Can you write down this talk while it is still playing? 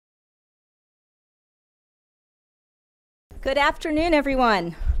Good afternoon,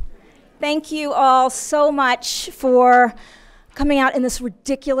 everyone. Thank you all so much for coming out in this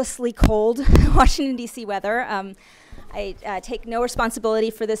ridiculously cold Washington, D.C. weather. I take no responsibility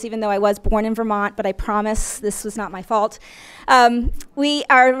for this, even though I was born in Vermont, but I promise this was not my fault. We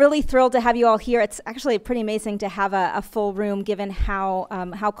are really thrilled to have you all here. It's actually pretty amazing to have a full room, given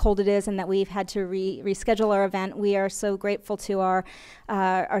how cold it is and that we've had to reschedule our event. We are so grateful to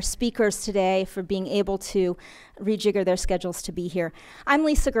our speakers today for being able to rejigger their schedules to be here. I'm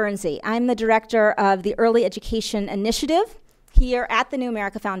Lisa Guernsey. I'm the director of the Early Education Initiative here at the New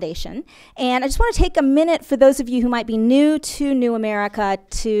America Foundation. And I just want to take a minute for those of you who might be new to New America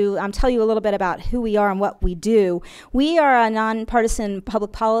to tell you a little bit about who we are and what we do. We are a nonpartisan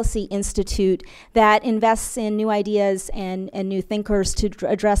public policy institute that invests in new ideas and new thinkers to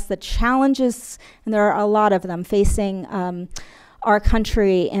address the challenges, and there are a lot of them, facing our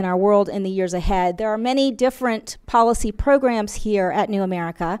country and our world in the years ahead. There are many different policy programs here at New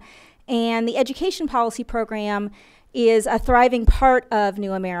America, and the education policy program is a thriving part of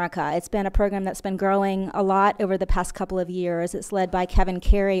New America. It's been a program that's been growing a lot over the past couple of years. It's led by Kevin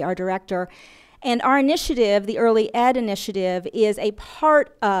Carey, our director. And our initiative, the Early Ed Initiative, is a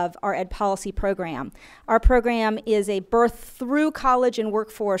part of our ed policy program. Our program is a birth through college and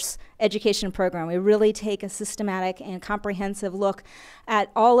workforce education program. We really take a systematic and comprehensive look at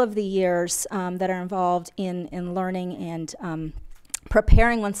all of the years that are involved in learning and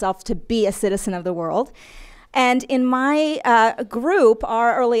preparing oneself to be a citizen of the world. And in my group,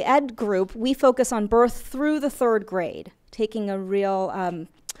 our early ed group, we focus on birth through the third grade, taking a real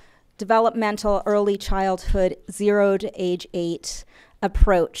developmental early childhood, 0 to age 8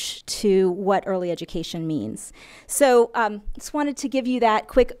 approach to what early education means. So just wanted to give you that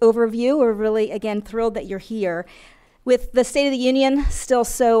quick overview. We're really, again, thrilled that you're here. With the State of the Union still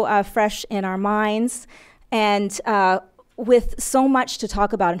so fresh in our minds, and with so much to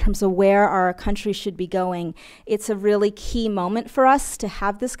talk about in terms of where our country should be going, it's a really key moment for us to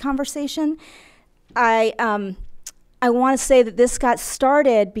have this conversation. I want to say that this got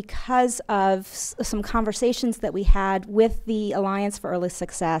started because of some conversations that we had with the Alliance for Early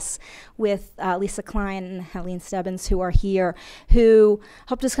Success, with Lisa Klein and Helene Stebbins, who are here, who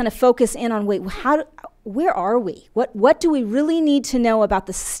helped us kind of focus in on, where are we? What do we really need to know about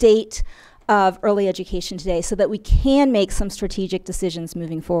the state of early education today so that we can make some strategic decisions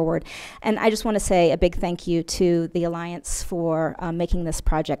moving forward? And I just want to say a big thank you to the Alliance for making this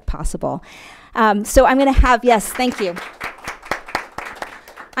project possible. So I'm going to have, yes, thank you.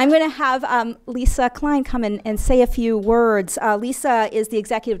 I'm going to have Lisa Klein come in and say a few words. Lisa is the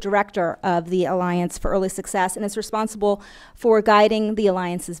executive director of the Alliance for Early Success and is responsible for guiding the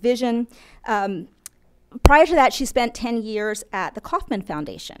Alliance's vision. Prior to that, she spent 10 years at the Kauffman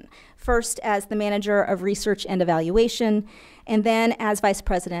Foundation, first as the manager of research and evaluation, and then as vice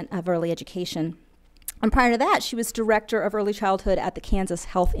president of early education. And prior to that, she was director of early childhood at the Kansas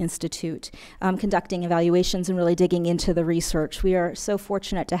Health Institute, conducting evaluations and really digging into the research. We are so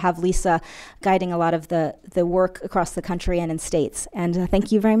fortunate to have Lisa guiding a lot of the work across the country and in states. And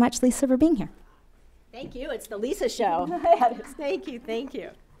thank you very much, Lisa, for being here. Thank you. It's the Lisa Show. Thank you. Thank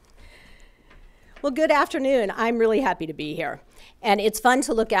you. Well, good afternoon. I'm really happy to be here. And it's fun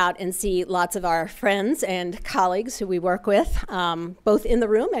to look out and see lots of our friends and colleagues who we work with, both in the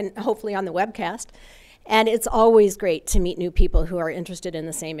room and hopefully on the webcast. And it's always great to meet new people who are interested in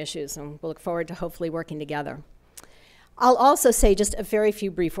the same issues, and we'll look forward to hopefully working together. I'll also say just a very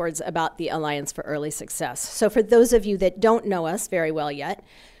few brief words about the Alliance for Early Success. So for those of you that don't know us very well yet,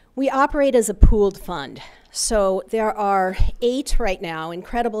 we operate as a pooled fund. So there are 8 right now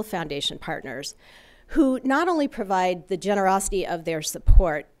incredible foundation partners who not only provide the generosity of their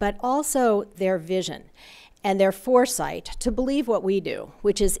support, but also their vision and their foresight to believe what we do,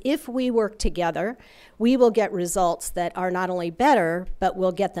 which is if we work together, we will get results that are not only better, but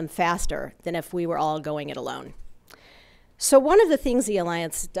we'll get them faster than if we were all going it alone. So one of the things the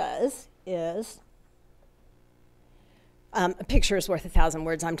Alliance does is, a picture is worth 1,000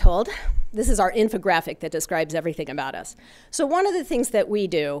 words, I'm told. This is our infographic that describes everything about us. So one of the things that we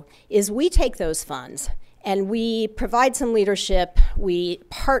do is we take those funds and we provide some leadership. We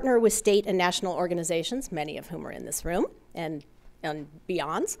partner with state and national organizations, many of whom are in this room and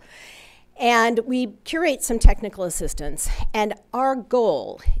beyond. And we curate some technical assistance. And our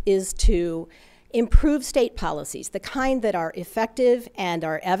goal is to improve state policies, the kind that are effective and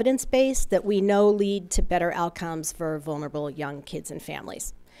are evidence-based, that we know lead to better outcomes for vulnerable young kids and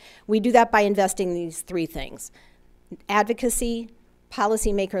families. We do that by investing in these 3 things: advocacy,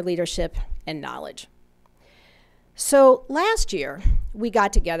 policymaker leadership, and knowledge. So last year, we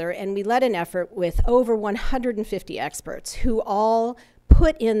got together and we led an effort with over 150 experts who all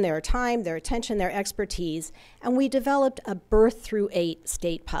put in their time, their attention, their expertise, and we developed a birth through 8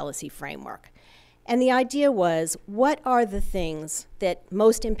 state policy framework. And the idea was, what are the things that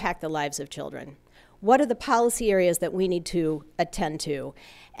most impact the lives of children? What are the policy areas that we need to attend to?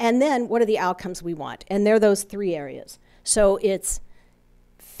 And then what are the outcomes we want? And they're those 3 areas. So it's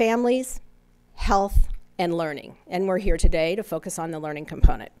families, health, and learning. And we're here today to focus on the learning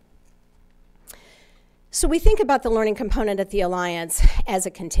component. So we think about the learning component at the Alliance as a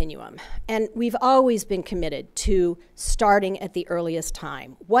continuum. And we've always been committed to starting at the earliest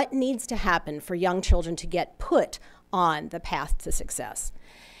time. What needs to happen for young children to get put on the path to success?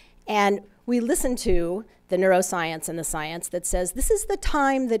 And we listen to the neuroscience and the science that says this is the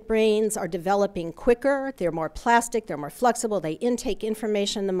time that brains are developing quicker, they're more plastic, they're more flexible, they intake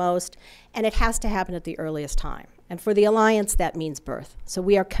information the most, and it has to happen at the earliest time. And for the Alliance, that means birth. So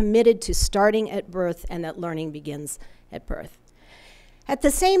we are committed to starting at birth and that learning begins at birth. At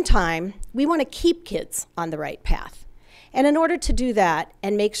the same time, we want to keep kids on the right path. And in order to do that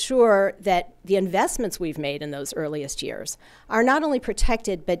and make sure that the investments we've made in those earliest years are not only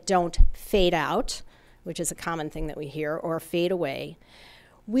protected but don't fade out, which is a common thing that we hear, or fade away,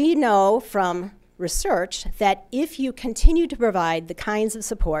 we know from research that if you continue to provide the kinds of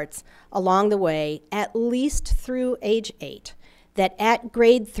supports along the way, at least through age 8, that at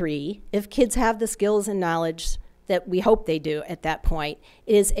grade 3, if kids have the skills and knowledge that we hope they do at that point,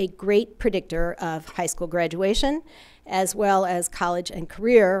 it is a great predictor of high school graduation, as well as college and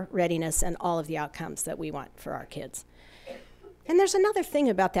career readiness and all of the outcomes that we want for our kids. And there's another thing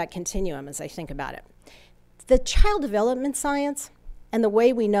about that continuum as I think about it. The child development science and the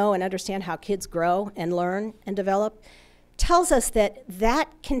way we know and understand how kids grow and learn and develop tells us that that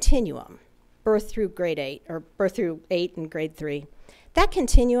continuum, birth through grade 8, or birth through 8 and grade 3, that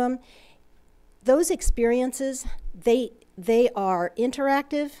continuum, those experiences, they are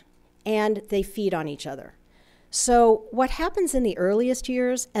interactive and they feed on each other. So what happens in the earliest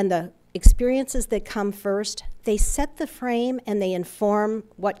years and the experiences that come first, they set the frame and they inform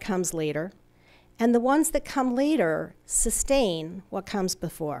what comes later. And the ones that come later sustain what comes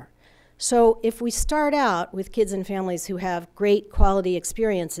before. So if we start out with kids and families who have great quality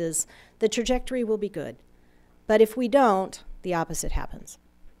experiences, the trajectory will be good. But if we don't, the opposite happens.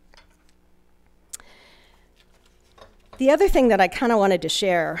 The other thing that I kind of wanted to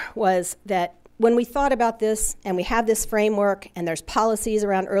share was that when we thought about this and we have this framework and there's policies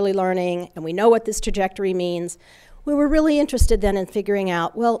around early learning and we know what this trajectory means, we were really interested then in figuring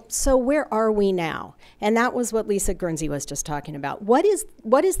out, well, so where are we now? And that was what Lisa Guernsey was just talking about. What is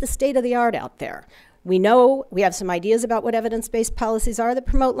the state of the art out there? We know we have some ideas about what evidence-based policies are that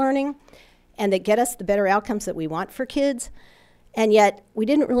promote learning and that get us the better outcomes that we want for kids. And yet, we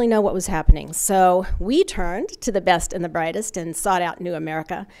didn't really know what was happening. So we turned to the best and the brightest and sought out New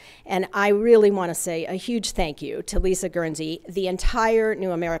America. And I really want to say a huge thank you to Lisa Guernsey, the entire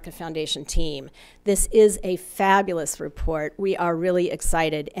New America Foundation team. This is a fabulous report. We are really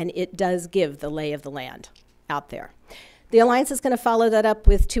excited, and it does give the lay of the land out there. The Alliance is going to follow that up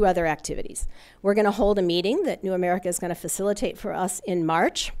with 2 other activities. We're going to hold a meeting that New America is going to facilitate for us in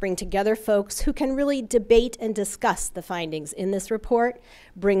March, bring together folks who can really debate and discuss the findings in this report,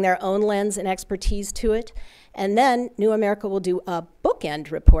 bring their own lens and expertise to it, and then New America will do a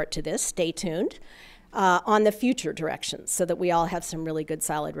bookend report to this, stay tuned, on the future directions so that we all have some really good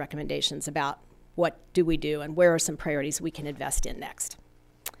solid recommendations about what do we do and where are some priorities we can invest in next.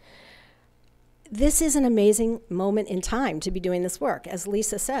 This is an amazing moment in time to be doing this work, as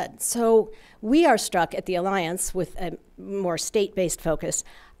Lisa said. So we are struck at the Alliance with a more state-based focus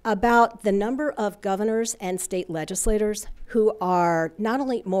about the number of governors and state legislators who are not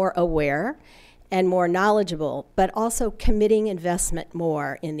only more aware and more knowledgeable, but also committing investment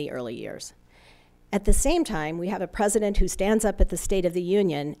more in the early years. At the same time, we have a president who stands up at the State of the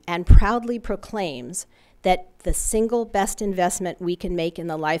Union and proudly proclaims that the single best investment we can make in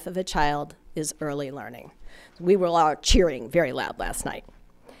the life of a child is early learning. We were all cheering very loud last night.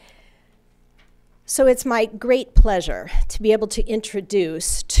 So it's my great pleasure to be able to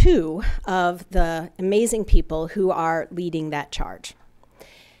introduce 2 of the amazing people who are leading that charge.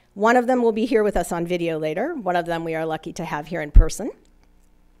 One of them will be here with us on video later. One of them we are lucky to have here in person.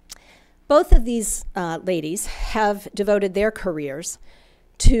 Both of these ladies have devoted their careers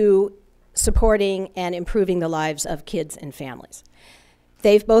to supporting and improving the lives of kids and families.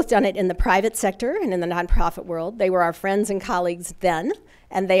 They've both done it in the private sector and in the nonprofit world. They were our friends and colleagues then,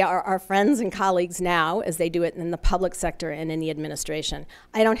 and they are our friends and colleagues now as they do it in the public sector and in the administration.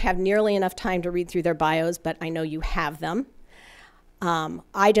 I don't have nearly enough time to read through their bios, but I know you have them.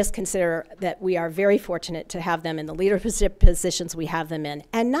 I just consider that we are very fortunate to have them in the leadership positions we have them in.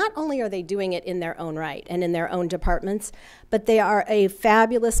 And not only are they doing it in their own right and in their own departments, but they are a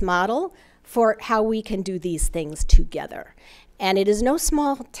fabulous model for how we can do these things together. And it is no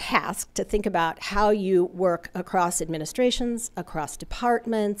small task to think about how you work across administrations, across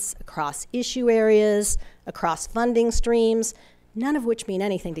departments, across issue areas, across funding streams, none of which mean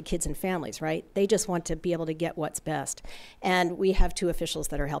anything to kids and families, right? They just want to be able to get what's best. And we have two officials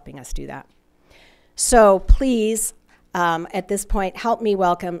that are helping us do that. So please, at this point, help me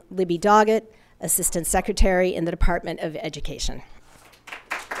welcome Libby Doggett, Assistant Secretary in the Department of Education.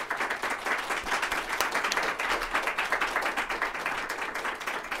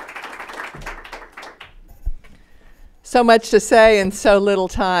 So much to say in so little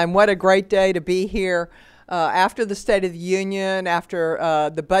time. What a great day to be here. After the State of the Union, after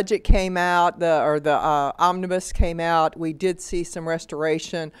the budget came out, the omnibus came out, we did see some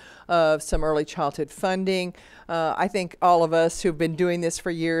restoration of some early childhood funding. I think all of us who've been doing this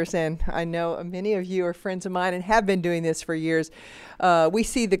for years, and I know many of you are friends of mine and have been doing this for years, we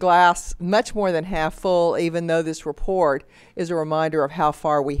see the glass much more than half full, even though this report is a reminder of how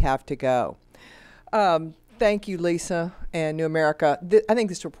far we have to go. Thank you, Lisa and New America. I think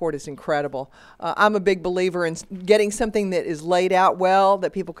this report is incredible. I'm a big believer in getting something that is laid out well,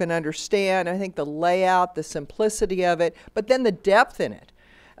 that people can understand. I think the layout, the simplicity of it, but then the depth in it,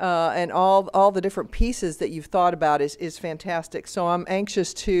 and all the different pieces that you've thought about is fantastic. So I'm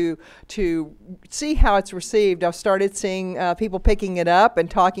anxious to see how it's received. I've started seeing people picking it up and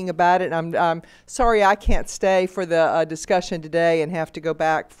talking about it. I'm sorry I can't stay for the discussion today and have to go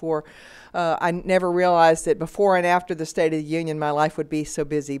back for I never realized that before and after the State of the Union my life would be so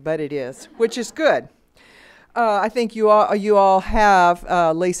busy, but it is, which is good. I think you all have,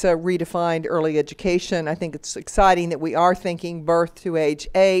 Lisa, redefined early education. I think it's exciting that we are thinking birth to age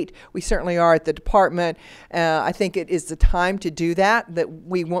 8. We certainly are at the department. I think it is the time to do that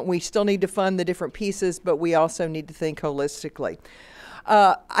we still need to fund the different pieces, but we also need to think holistically.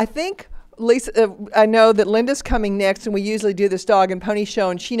 I think Lisa, I know that Linda's coming next, and we usually do this dog and pony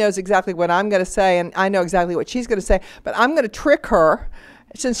show, and she knows exactly what I'm going to say, and I know exactly what she's going to say, but I'm going to trick her,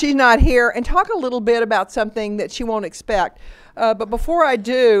 since she's not here, and talk a little bit about something that she won't expect. But before I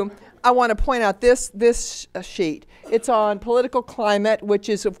do, I want to point out this sheet. It's on political climate, which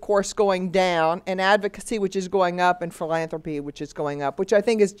is, of course, going down, and advocacy, which is going up, and philanthropy, which is going up, which I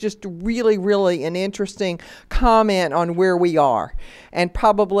think is just really, really an interesting comment on where we are. And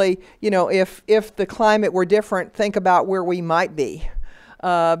probably, you know, if the climate were different, think about where we might be.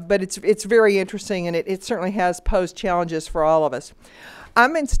 But it's very interesting, and it certainly has posed challenges for all of us.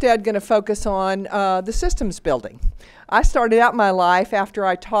 I'm instead going to focus on the systems building. I started out my life after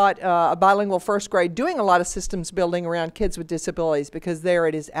I taught a bilingual first grade doing a lot of systems building around kids with disabilities, because there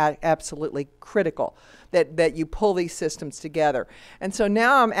it is absolutely critical that you pull these systems together. And so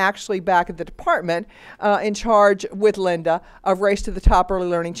now I'm actually back at the department in charge with Linda of Race to the Top Early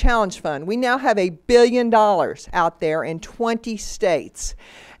Learning Challenge Fund. We now have $1 billion out there in 20 states.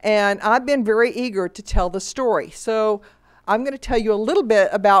 And I've been very eager to tell the story. So I'm going to tell you a little bit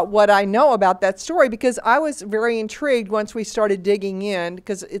about what I know about that story, because I was very intrigued once we started digging in,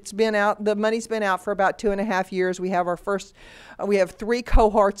 because it's been out, the money's been out for about 2.5 years. We have our first, we have 3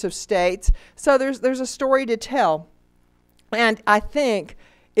 cohorts of states. So there's a story to tell. And I think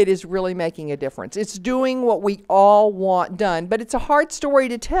it is really making a difference. It's doing what we all want done, but it's a hard story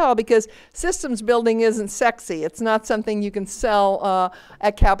to tell because systems building isn't sexy. It's not something you can sell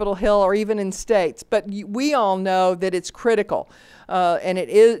at Capitol Hill or even in states, but we all know that it's critical, and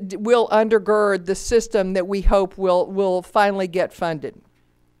it will undergird the system that we hope will finally get funded.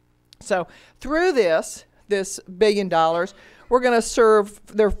 So through this $1 billion, we're going to serve,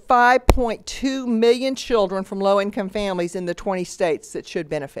 there are 5.2 million children from low-income families in the 20 states that should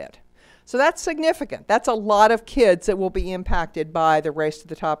benefit. So that's significant. That's a lot of kids that will be impacted by the Race to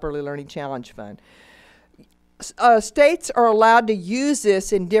the Top Early Learning Challenge Fund. States are allowed to use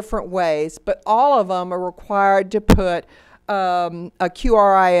this in different ways, but all of them are required to put a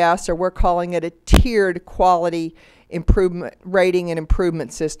QRIS, or we're calling it a tiered quality improvement rating and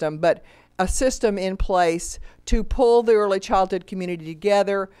improvement system, but a system in place to pull the early childhood community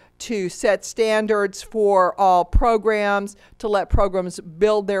together, to set standards for all programs, to let programs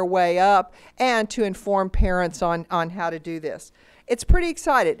build their way up, and to inform parents on how to do this. It's pretty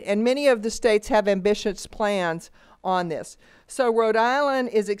exciting, and many of the states have ambitious plans on this. So Rhode Island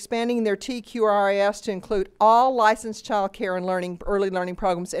is expanding their TQRIS to include all licensed child care and early learning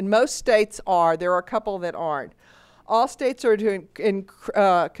programs, and most states are. There are a couple that aren't. All states are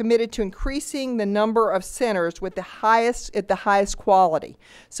committed to increasing the number of centers with the highest quality.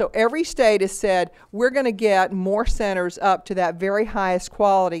 So every state has said, we're going to get more centers up to that very highest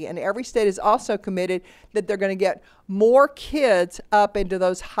quality, and every state is also committed that they're going to get more kids up into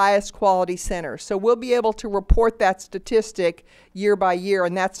those highest quality centers. So we'll be able to report that statistic year by year,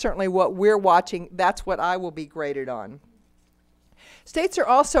 and that's certainly what we're watching. That's what I will be graded on. States are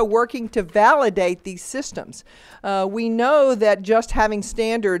also working to validate these systems. We know that just having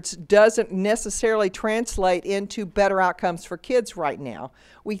standards doesn't necessarily translate into better outcomes for kids right now.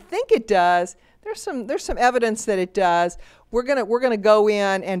 We think it does. There's some evidence that it does. We're gonna go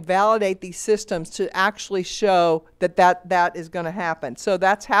in and validate these systems to actually show that is going to happen. So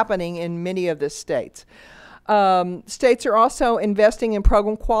that's happening in many of the states. States are also investing in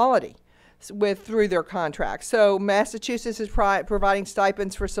program quality through their contracts. So Massachusetts is providing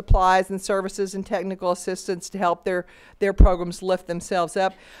stipends for supplies and services and technical assistance to help their programs lift themselves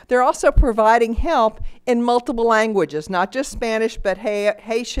up. They're also providing help in multiple languages, not just Spanish, but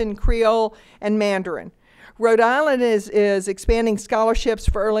Haitian, Creole, and Mandarin. Rhode Island is expanding scholarships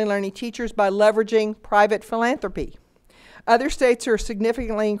for early learning teachers by leveraging private philanthropy. Other states are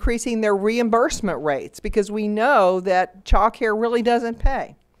significantly increasing their reimbursement rates because we know that child care really doesn't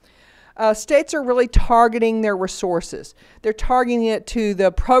pay. States are really targeting their resources. They're targeting it to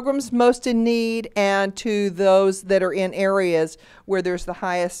the programs most in need and to those that are in areas where there's the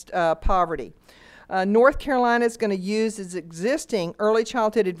highest poverty. North Carolina is going to use its existing Early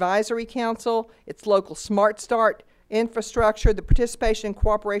Childhood Advisory Council, its local Smart Start infrastructure, the participation and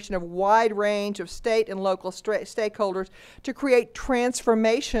cooperation of a wide range of state and local stakeholders to create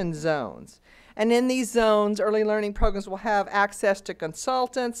transformation zones. And in these zones, early learning programs will have access to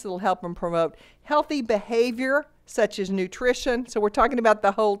consultants that will help them promote healthy behavior, such as nutrition. So we're talking about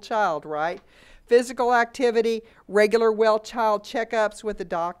the whole child, right? Physical activity, regular well-child checkups with a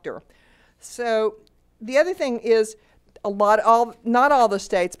doctor. So the other thing is not all the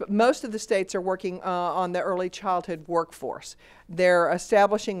states, but most of the states are working on the early childhood workforce. They're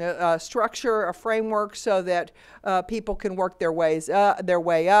establishing a structure, a framework so that people can work their way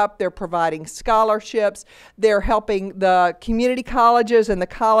up. They're providing scholarships. They're helping the community colleges and the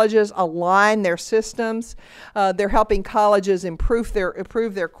colleges align their systems. They're helping colleges improve their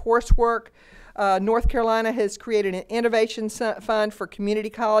coursework. North Carolina has created an innovation fund for community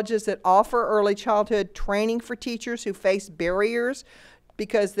colleges that offer early childhood training for teachers who face barriers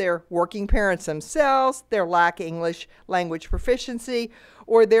because they're working parents themselves, they're lacking English language proficiency,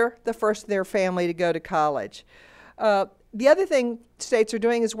 or they're the first in their family to go to college. The other thing states are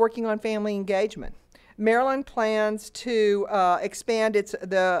doing is working on family engagement. Maryland plans to expand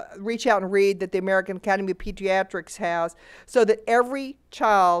the Reach Out and Read that the American Academy of Pediatrics has so that every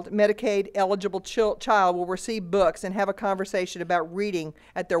Medicaid eligible child will receive books and have a conversation about reading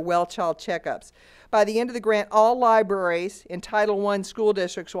at their well-child checkups. By the end of the grant, all libraries in Title I school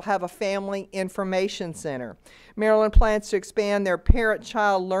districts will have a family information center. Maryland plans to expand their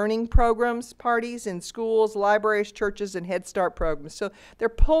parent-child learning programs, parties in schools, libraries, churches, and Head Start programs. So they're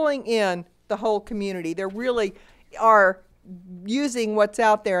pulling in the whole community. They really are using what's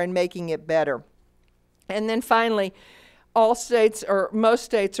out there and making it better. And then finally, most states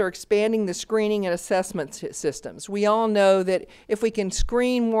are expanding the screening and assessment systems. We all know that if we can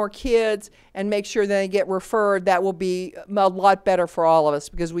screen more kids and make sure they get referred, that will be a lot better for all of us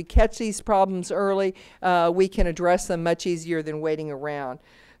because we catch these problems early, we can address them much easier than waiting around.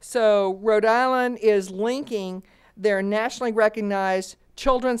 So Rhode Island is linking their nationally recognized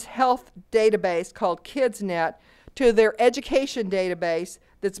children's health database called KidsNet to their education database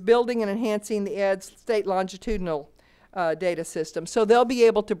that's building and enhancing the ED's state longitudinal data system. So they'll be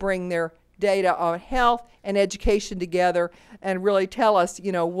able to bring their data on health and education together and really tell us,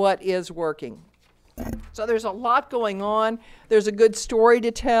 what is working. So there's a lot going on. There's a good story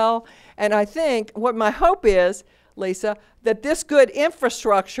to tell. And I think what my hope is, Lisa, that this good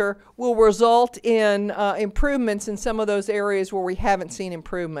infrastructure will result in improvements in some of those areas where we haven't seen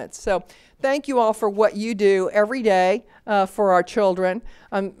improvements. So thank you all for what you do every day for our children.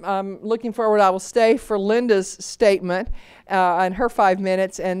 I'm looking forward. I will stay for Linda's statement and her 5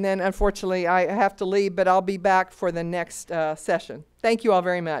 minutes, and then unfortunately I have to leave, but I'll be back for the next session. Thank you all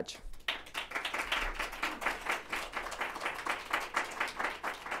very much.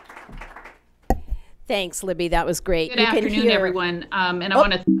 Thanks, Libby. That was great. Good afternoon, everyone. And I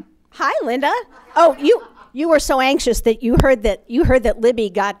want to. Hi, Linda. Oh, You were so anxious that you heard that Libby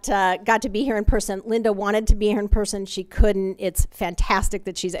got to be here in person. Linda wanted to be here in person. She couldn't. It's fantastic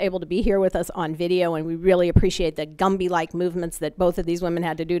that she's able to be here with us on video, and we really appreciate the Gumby-like movements that both of these women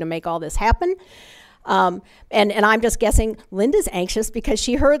had to do to make all this happen. And I'm just guessing Linda's anxious because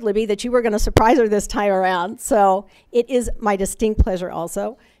she heard, Libby, that you were going to surprise her this time around. So it is my distinct pleasure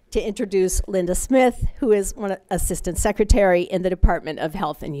also to introduce Linda Smith, who is one Assistant Secretary in the Department of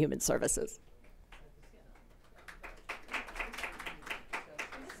Health and Human Services.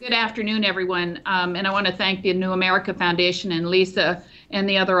 Good afternoon, everyone. And I want to thank the New America Foundation and Lisa and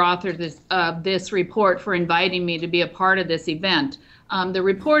the other authors of this report for inviting me to be a part of this event. The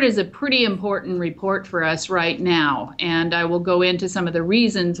report is a pretty important report for us right now, and I will go into some of the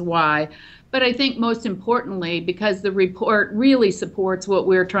reasons why. But I think most importantly, because the report really supports what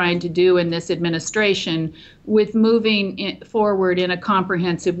we're trying to do in this administration with moving forward in a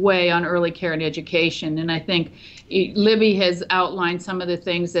comprehensive way on early care and education. And I think Libby has outlined some of the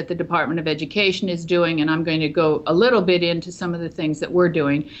things that the Department of Education is doing, and I'm going to go a little bit into some of the things that we're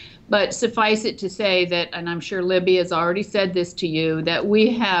doing. But suffice it to say that, and I'm sure Libby has already said this to you, that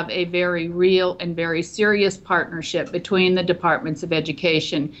we have a very real and very serious partnership between the Departments of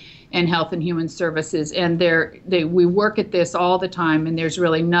Education and Health and Human Services, and we work at this all the time, and there's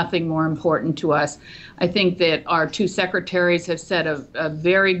really nothing more important to us. I think that our two secretaries have set a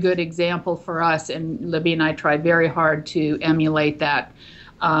very good example for us, and Libby and I tried very hard to emulate that,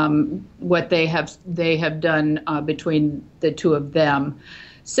 what they have done between the two of them.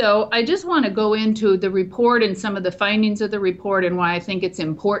 So I just want to go into the report and some of the findings of the report and why I think it's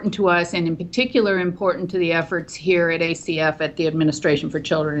important to us, and in particular important to the efforts here at ACF at the Administration for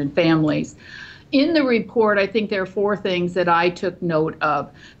Children and Families. In the report, I think there are four things that I took note of.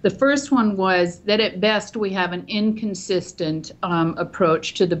 The first one was that at best we have an inconsistent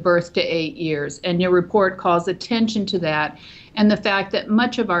approach to the birth to 8 years, and your report calls attention to that and the fact that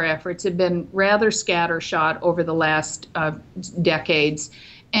much of our efforts have been rather scattershot over the last decades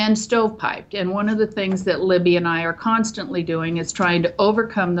and stovepiped. And one of the things that Libby and I are constantly doing is trying to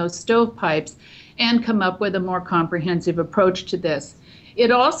overcome those stovepipes and come up with a more comprehensive approach to this. It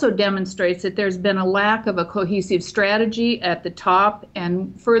also demonstrates that there's been a lack of a cohesive strategy at the top,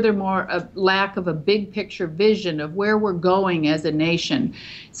 and furthermore, a lack of a big picture vision of where we're going as a nation.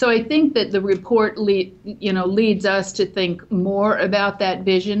 So I think that the report leads us to think more about that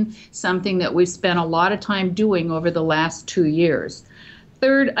vision, something that we've spent a lot of time doing over the last 2 years.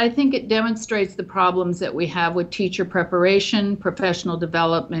 Third, I think it demonstrates the problems that we have with teacher preparation, professional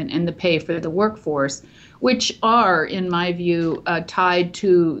development, and the pay for the workforce, which are, in my view, tied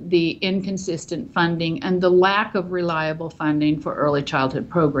to the inconsistent funding and the lack of reliable funding for early childhood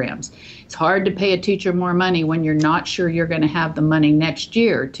programs. It's hard to pay a teacher more money when you're not sure you're going to have the money next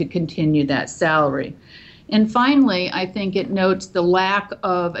year to continue that salary. And finally, I think it notes the lack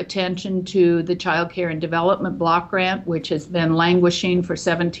of attention to the Child Care and Development Block Grant, which has been languishing for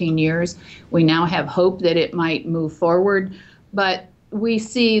 17 years. We now have hope that it might move forward, but we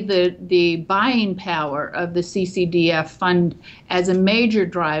see the buying power of the CCDF fund as a major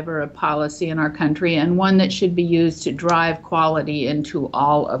driver of policy in our country, and one that should be used to drive quality into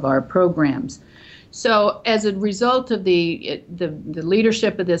all of our programs. So as a result of the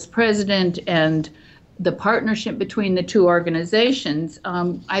leadership of this president and the partnership between the two organizations,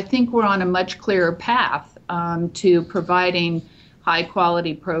 I think we're on a much clearer path to providing high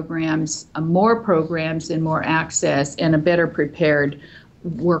quality programs, more programs and more access, and a better prepared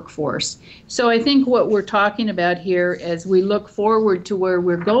workforce. So I think what we're talking about here as we look forward to where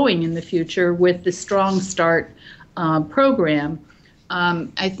we're going in the future with the Strong Start program,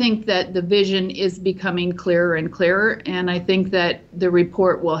 I think that the vision is becoming clearer and clearer, and I think that the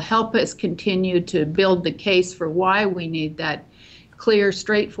report will help us continue to build the case for why we need that clear,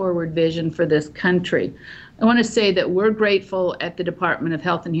 straightforward vision for this country. I want to say that we're grateful at the Department of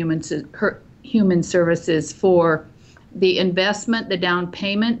Health and Human Services for the investment, the down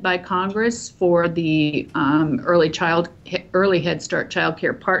payment by Congress for the early Head Start child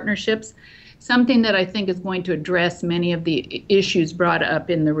care partnerships, something that I think is going to address many of the issues brought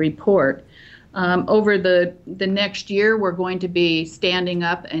up in the report. Over the next year, we're going to be standing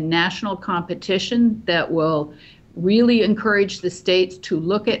up a national competition that will really encourage the states to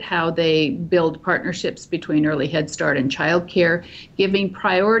look at how they build partnerships between early Head Start and child care, giving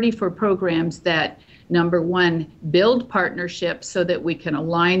priority for programs that number one, build partnerships so that we can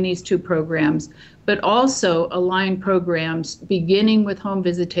align these two programs, but also align programs beginning with home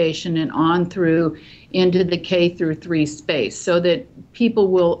visitation and on through into the K through 3 space, so that people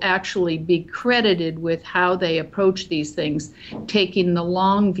will actually be credited with how they approach these things, taking the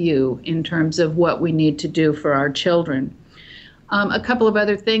long view in terms of what we need to do for our children. A couple of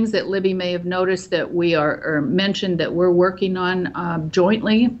other things that Libby may have noticed that we are, or mentioned that we're working on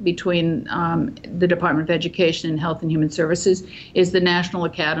jointly between the Department of Education and Health and Human Services is the National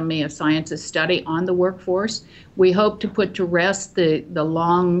Academy of Sciences study on the workforce. We hope to put to rest the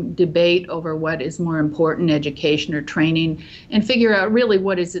long debate over what is more important, education or training, and figure out really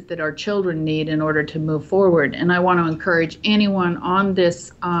what is it that our children need in order to move forward. And I want to encourage anyone on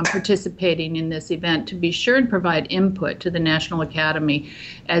this participating in this event to be sure and provide input to the National Academy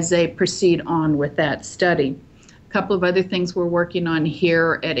as they proceed on with that study. A couple of other things we're working on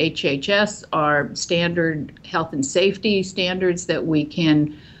here at HHS are standard health and safety standards that we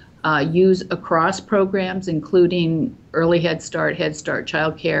can use across programs, including early Head Start,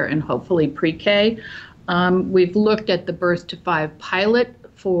 Child Care, and hopefully pre-K. We've looked at the Birth to 5 pilot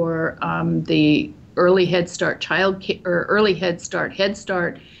for the early Head Start early Head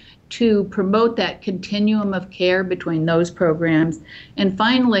Start to promote that continuum of care between those programs. And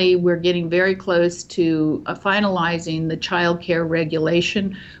finally, we're getting very close to finalizing the child care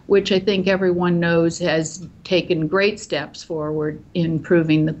regulation, which I think everyone knows has taken great steps forward in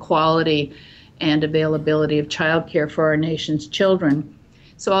improving the quality and availability of child care for our nation's children.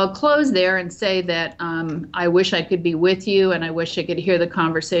 So I'll close there and say that I wish I could be with you, and I wish I could hear the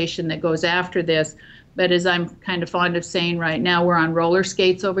conversation that goes after this. But as I'm kind of fond of saying right now, we're on roller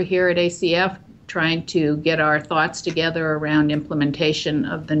skates over here at ACF, trying to get our thoughts together around implementation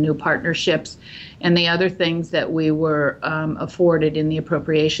of the new partnerships and the other things that we were afforded in the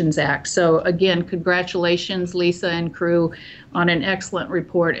Appropriations Act. So again, congratulations, Lisa and crew, on an excellent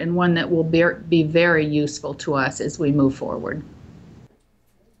report and one that will be very useful to us as we move forward.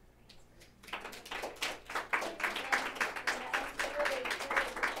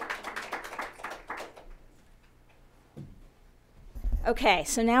 Okay,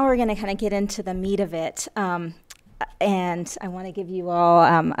 so now we're going to kind of get into the meat of it, and I want to give you all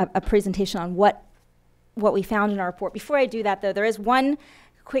a presentation on what we found in our report. Before I do that, though, there is one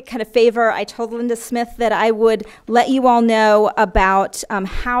quick kind of favor. I told Linda Smith that I would let you all know about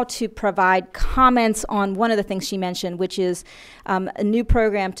how to provide comments on one of the things she mentioned, which is a new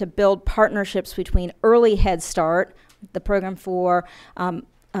program to build partnerships between Early Head Start, the program for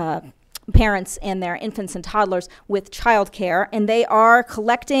parents and their infants and toddlers, with childcare, and they are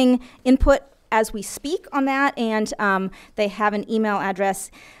collecting input as we speak on that, and they have an email address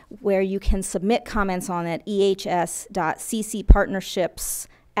where you can submit comments on it,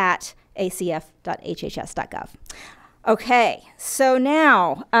 ehs.ccpartnerships@acf.hhs.gov. Okay, so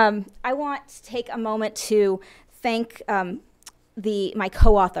now I want to take a moment to thank my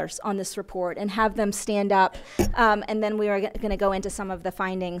co-authors on this report and have them stand up, and then we are going to go into some of the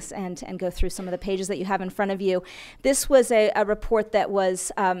findings and go through some of the pages that you have in front of you. This was a report that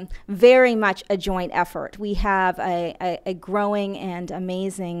was very much a joint effort. We have a growing and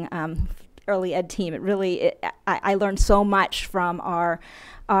amazing early ed team. I learned so much from our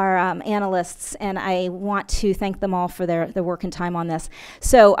analysts, and I want to thank them all for their work and time on this.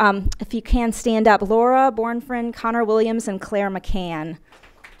 So if you can stand up, Laura Bornfriend, Connor Williams, and Claire McCann.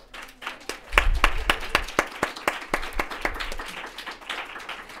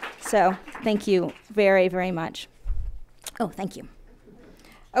 So thank you very, very much. Oh, thank you.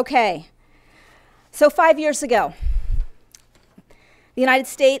 Okay, so 5 years ago, the United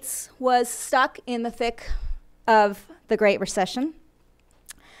States was stuck in the thick of the Great Recession,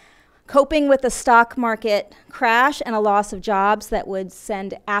 coping with the stock market crash and a loss of jobs that would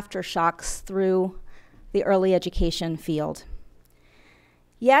send aftershocks through the early education field.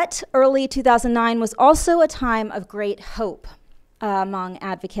 Yet, early 2009 was also a time of great hope among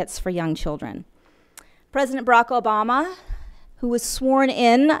advocates for young children. President Barack Obama, who was sworn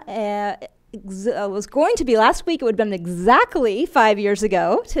in, was going to be last week. It would have been exactly 5 years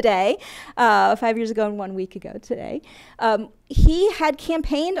ago today, 5 years ago and 1 week ago today. He had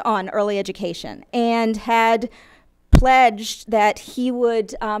campaigned on early education and had pledged that he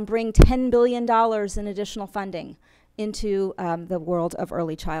would bring $10 billion in additional funding into the world of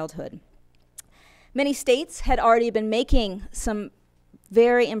early childhood. Many states had already been making some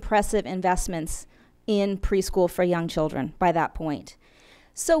very impressive investments in preschool for young children by that point.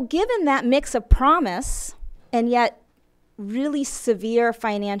 So given that mix of promise and yet really severe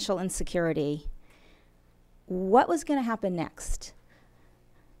financial insecurity, what was going to happen next?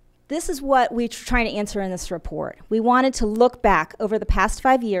 this is what we're trying to answer in this report. We wanted to look back over the past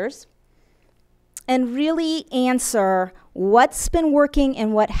 5 years and really answer what's been working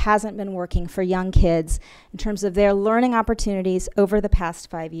and what hasn't been working for young kids in terms of their learning opportunities over the past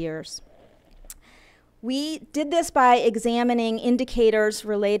 5 years. We did this by examining indicators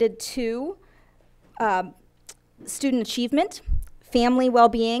related to student achievement, family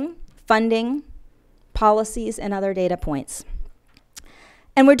well-being, funding, policies, and other data points.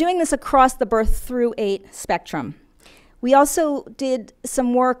 And we're doing this across the birth through 8 spectrum. We also did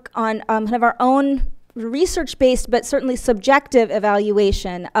some work on kind of our own research-based but certainly subjective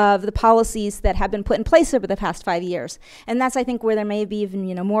evaluation of the policies that have been put in place over the past 5 years. And that's, I think, where there may be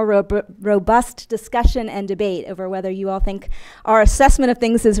even more robust discussion and debate over whether you all think our assessment of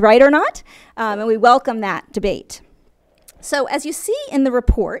things is right or not. And we welcome that debate. So as you see in the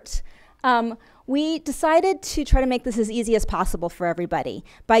report, we decided to try to make this as easy as possible for everybody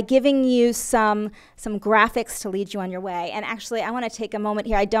by giving you some graphics to lead you on your way. And actually, I want to take a moment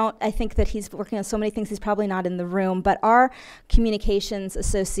here. I think that he's working on so many things, he's probably not in the room, but our communications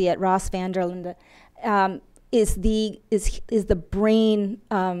associate, Ross Vanderlinde, is the brain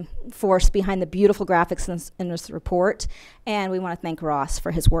force behind the beautiful graphics in this report. And we want to thank Ross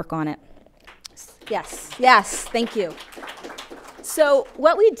for his work on it. Yes, thank you. So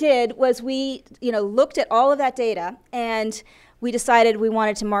what we did was we looked at all of that data, and we decided we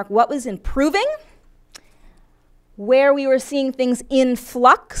wanted to mark what was improving, where we were seeing things in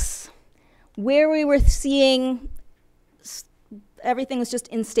flux, where we were seeing everything was just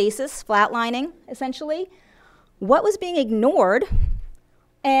in stasis, flatlining, essentially, what was being ignored,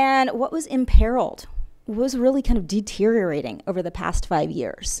 and what was imperiled, what was really kind of deteriorating over the past 5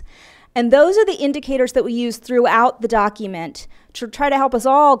 years. And those are the indicators that we use throughout the document to try to help us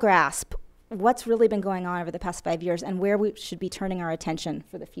all grasp what's really been going on over the past 5 years and where we should be turning our attention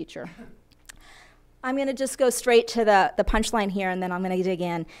for the future. I'm going to just go straight to the punchline here, and then I'm going to dig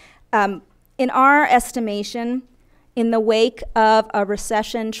in. In our estimation, in the wake of a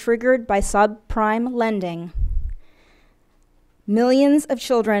recession triggered by subprime lending, millions of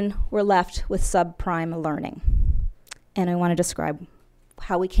children were left with subprime learning. And I want to describe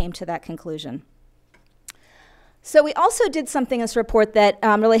how we came to that conclusion. So we also did something in this report that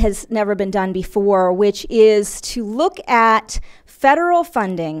really has never been done before, which is to look at federal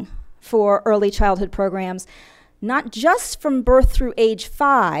funding for early childhood programs, not just from birth through age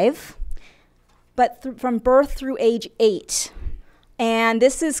 5, but from birth through age 8. And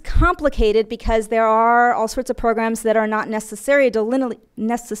this is complicated because there are all sorts of programs that are not necessarily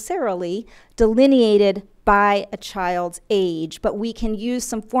delineated by a child's age, but we can use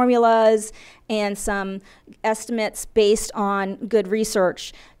some formulas and some estimates based on good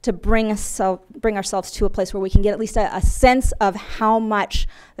research to bring ourselves to a place where we can get at least a sense of how much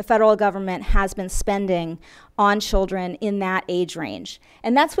the federal government has been spending on children in that age range.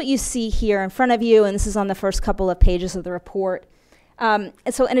 And that's what you see here in front of you, and this is on the first couple of pages of the report. And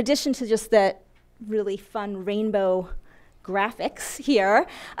so in addition to just the really fun rainbow graphics here,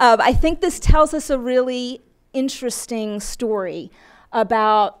 I think this tells us a really interesting story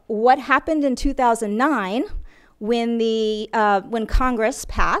about what happened in 2009 when Congress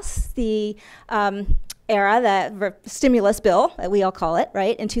passed the the stimulus bill, that we all call it,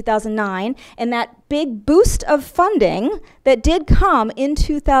 right, in 2009, and that big boost of funding that did come in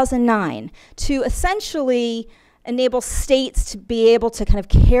 2009 to essentially enable states to be able to kind of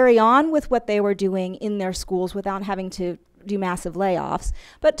carry on with what they were doing in their schools without having to do massive layoffs,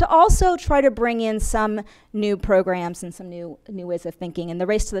 but to also try to bring in some new programs and some new ways of thinking. And the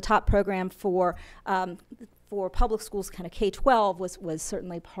Race to the Top program for public schools, kind of K-12, was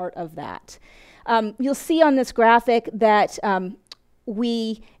certainly part of that. You'll see on this graphic that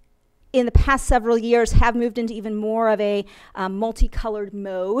we, in the past several years, have moved into even more of a multicolored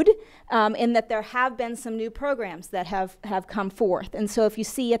mode, in that there have been some new programs that have come forth. And so if you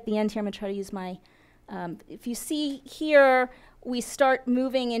see at the end here, I'm going to try to use my, if you see here, we start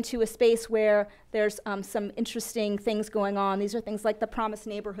moving into a space where there's some interesting things going on. These are things like the Promised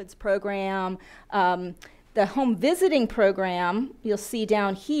Neighborhoods program, the home visiting program, you'll see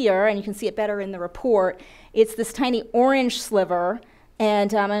down here, and you can see it better in the report. It's this tiny orange sliver,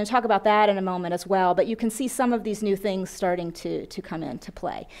 and I'm going to talk about that in a moment as well, but you can see some of these new things starting to come into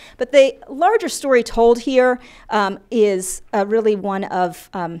play. But the larger story told here is really one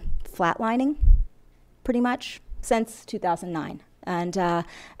of flatlining, pretty much, since 2009.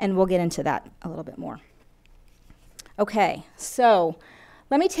 And we'll get into that a little bit more. Okay, so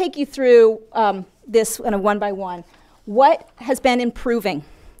let me take you through this kind of one by one. What has been improving?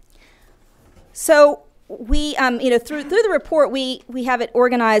 So we, through the report, we have it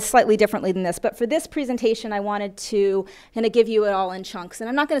organized slightly differently than this. But for this presentation, I wanted to kind of give you it all in chunks. And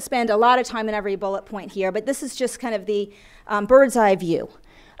I'm not going to spend a lot of time in every bullet point here, but this is just kind of the bird's eye view.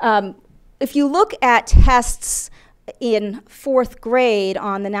 If you look at tests in 4th grade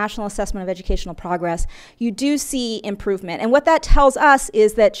on the National Assessment of Educational Progress, you do see improvement. And what that tells us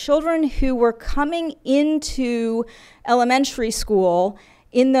is that children who were coming into elementary school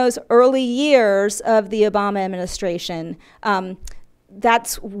in those early years of the Obama administration,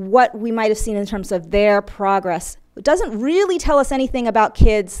 that's what we might have seen in terms of their progress. It doesn't really tell us anything about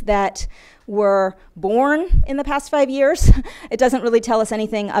kids that were born in the past 5 years. It doesn't really tell us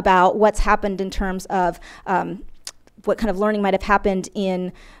anything about what's happened in terms of what kind of learning might have happened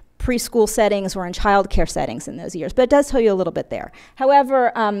in preschool settings or in childcare settings in those years, but it does tell you a little bit there.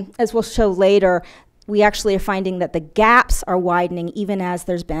 However, as we'll show later, we actually are finding that the gaps are widening even as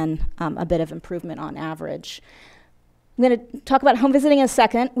there's been a bit of improvement on average. I'm going to talk about home visiting in a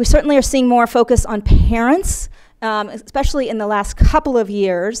second. We certainly are seeing more focus on parents, especially in the last couple of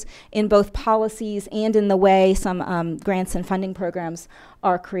years in both policies and in the way some grants and funding programs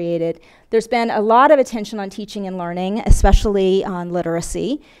are created. There's been a lot of attention on teaching and learning, especially on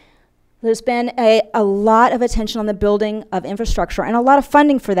literacy. There's been a lot of attention on the building of infrastructure and a lot of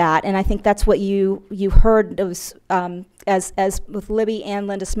funding for that, and I think that's what you heard. It was, as with Libby and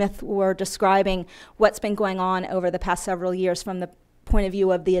Linda Smith were describing what's been going on over the past several years from the point of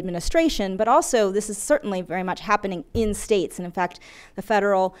view of the administration, but also this is certainly very much happening in states, and in fact,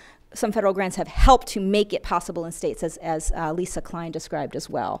 some federal grants have helped to make it possible in states, as Lisa Klein described as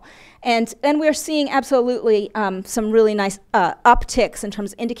well. And we're seeing absolutely some really nice upticks in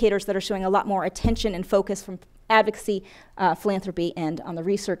terms of indicators that are showing a lot more attention and focus from advocacy, philanthropy, and on the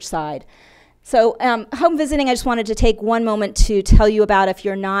research side. So home visiting, I just wanted to take one moment to tell you about if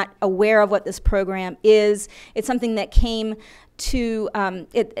you're not aware of what this program is. It's something that came to,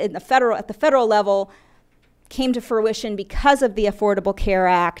 at the federal level, came to fruition because of the Affordable Care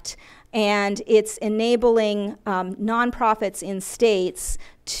Act, and it's enabling nonprofits in states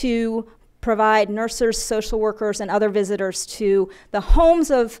to provide nurses, social workers, and other visitors to the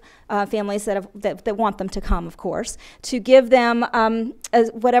homes of families that want them to come, of course, to give them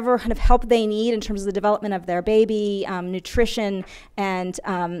whatever kind of help they need in terms of the development of their baby, nutrition, and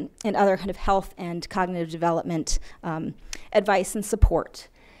other kind of health and cognitive development advice and support.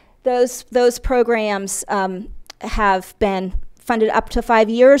 Those programs have been funded up to 5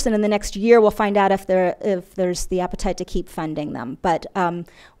 years, and in the next year we'll find out if there's the appetite to keep funding them. But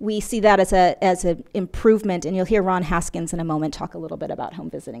we see that as an improvement, and you'll hear Ron Haskins in a moment talk a little bit about home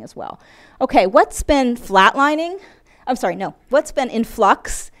visiting as well. Okay, what's been flatlining? What's been in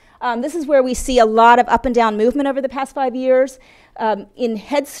flux? This is where we see a lot of up and down movement over the past 5 years. In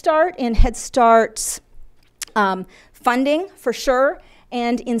Head Start's funding for sure,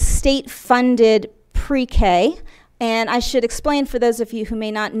 and in state-funded pre-K. And I should explain for those of you who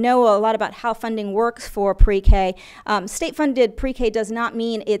may not know a lot about how funding works for pre-K. State-funded pre-K does not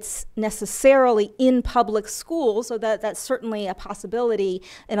mean it's necessarily in public schools, so that's certainly a possibility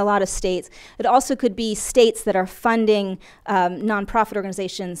in a lot of states. It also could be states that are funding nonprofit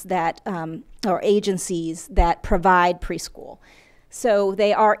organizations that, or agencies that provide preschool. So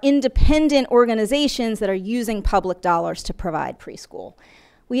they are independent organizations that are using public dollars to provide preschool.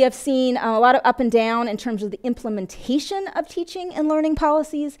 We have seen a lot of up and down in terms of the implementation of teaching and learning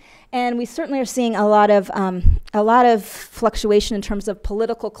policies, and we certainly are seeing a lot of fluctuation in terms of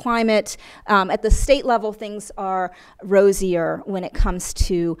political climate. At the state level, things are rosier when it comes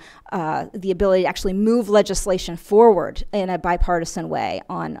to the ability to actually move legislation forward in a bipartisan way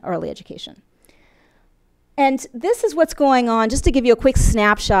on early education. And this is what's going on, just to give you a quick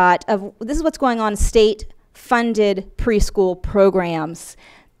snapshot of this is what's going on in state-funded preschool programs.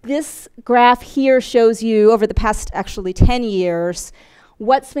 This graph here shows you over the past actually 10 years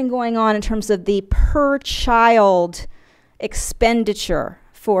what's been going on in terms of the per child expenditure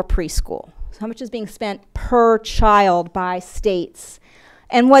for preschool. So how much is being spent per child by states.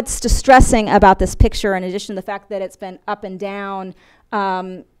 And what's distressing about this picture, in addition to the fact that it's been up and down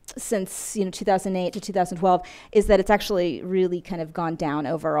since 2008 to 2012, is that it's actually really kind of gone down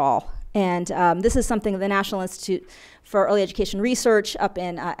overall. And this is something the National Institute for Early Education Research up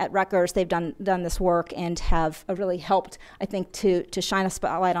in at Rutgers, they've done this work and have really helped, I think, to shine a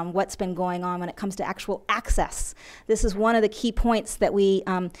spotlight on what's been going on when it comes to actual access. This is one of the key points that we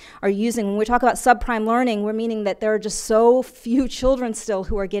are using. When we talk about subprime learning, we're meaning that there are just so few children still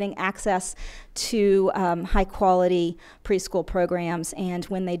who are getting access to high quality preschool programs, and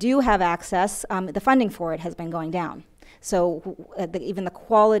when they do have access, the funding for it has been going down. So even the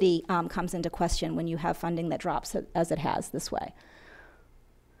quality comes into question when you have funding that drops as it has this way.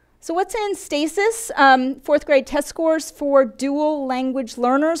 So what's in stasis? Fourth grade test scores for dual language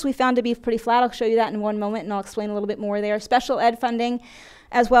learners we found to be pretty flat. I'll show you that in one moment, and I'll explain a little bit more there. Special ed funding,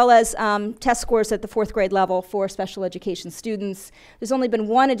 as well as test scores at the fourth grade level for special education students. There's only been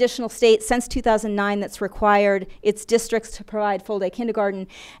one additional state since 2009 that's required its districts to provide full-day kindergarten,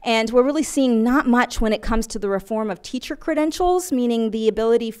 and we're really seeing not much when it comes to the reform of teacher credentials, meaning the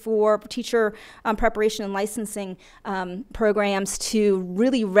ability for teacher preparation and licensing programs to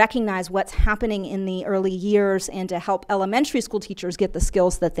really recognize what's happening in the early years and to help elementary school teachers get the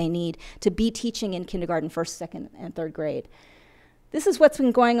skills that they need to be teaching in kindergarten, first, second, and third grade. This is what's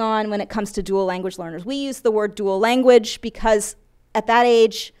been going on when it comes to dual language learners. We use the word dual language because at that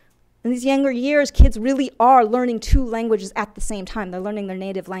age, in these younger years, kids really are learning two languages at the same time. They're learning their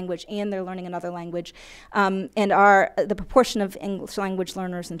native language and they're learning another language. And the proportion of English language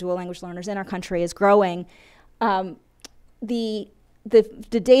learners and dual language learners in our country is growing. The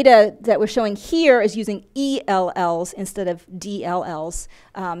data that we're showing here is using ELLs instead of DLLs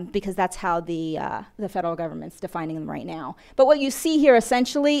because that's how the federal government's defining them right now. But what you see here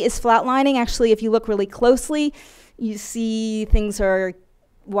essentially is flatlining. Actually, if you look really closely, you see things are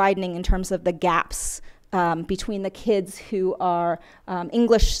widening in terms of the gaps between the kids who are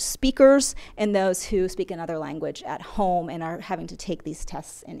English speakers and those who speak another language at home and are having to take these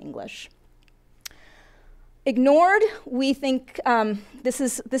tests in English. Ignored, we think this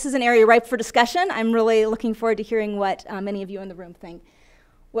is an area ripe for discussion. I'm really looking forward to hearing what many of you in the room think.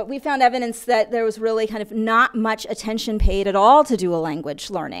 What we found evidence that there was really kind of not much attention paid at all to dual language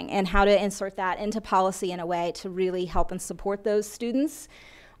learning and how to insert that into policy in a way to really help and support those students.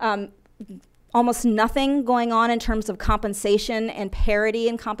 Almost nothing going on in terms of compensation and parity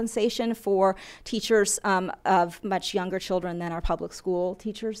in compensation for teachers of much younger children than our public school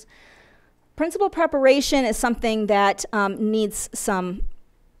teachers. Principal preparation is something that needs some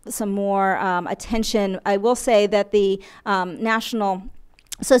more attention. I will say that the National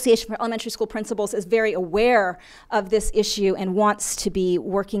Association for Elementary School Principals is very aware of this issue and wants to be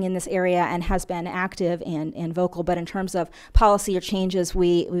working in this area and has been active and vocal. But in terms of policy or changes,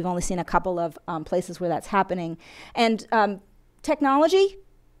 we've only seen a couple of places where that's happening. And technology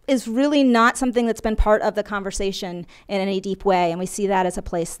is really not something that's been part of the conversation in any deep way, and we see that as a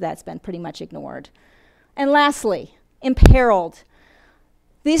place that's been pretty much ignored. And lastly, imperiled.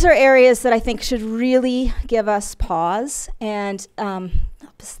 These are areas that I think should really give us pause and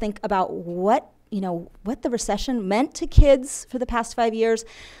help us think about what the recession meant to kids for the past 5 years,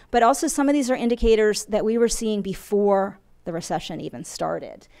 but also some of these are indicators that we were seeing before the recession even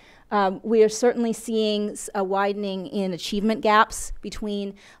started. We are certainly seeing a widening in achievement gaps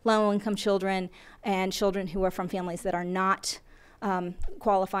between low-income children and children who are from families that are not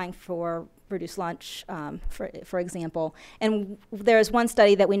qualifying for reduced lunch, for example. And there's one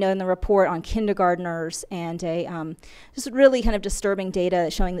study that we know in the report on kindergartners and just really kind of disturbing data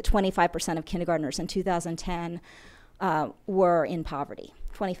showing that 25% of kindergartners in 2010 were in poverty,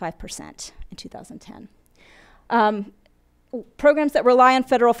 25% in 2010. Programs that rely on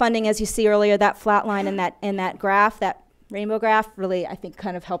federal funding, as you see earlier, that flat line in that graph, that rainbow graph, really I think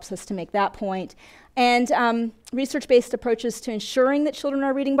kind of helps us to make that point. And research-based approaches to ensuring that children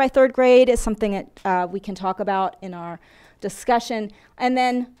are reading by third grade is something that we can talk about in our discussion. And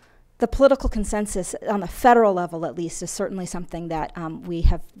then the political consensus on the federal level, at least, is certainly something that we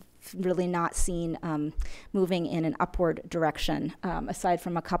have really not seen moving in an upward direction, aside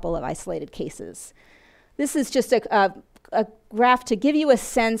from a couple of isolated cases. This is just a graph to give you a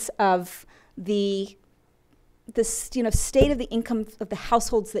sense of the state of the income of the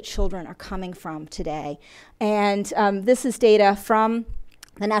households that children are coming from today. And this is data from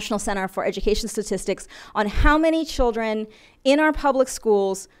the National Center for Education Statistics on how many children in our public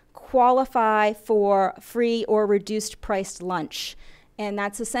schools qualify for free or reduced priced lunch. And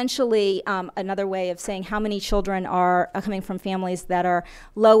that's essentially another way of saying how many children are coming from families that are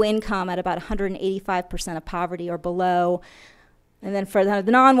low income at about 185% of poverty or below. And then for the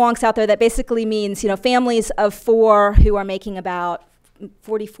non-wonks out there, that basically means families of 4 who are making about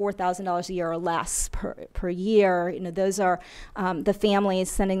 $44,000 a year or less per year. Those are the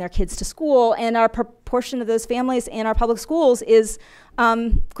families sending their kids to school, and our proportion of those families in our public schools is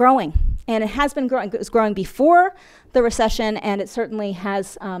growing. And it has been growing. It was growing before the recession, and it certainly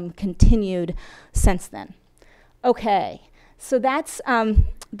has continued since then. Okay, so that's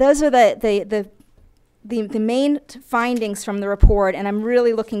those are the the main findings from the report, and I'm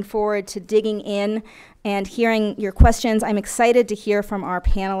really looking forward to digging in and hearing your questions. I'm excited to hear from our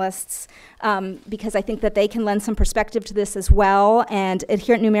panelists because I think that they can lend some perspective to this as well. And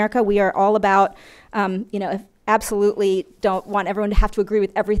here at New America, we are all about, absolutely don't want everyone to have to agree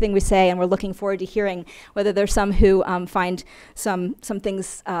with everything we say, and we're looking forward to hearing whether there's some who find some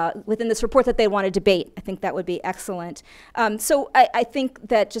things within this report that they want to debate. I think that would be excellent. So I think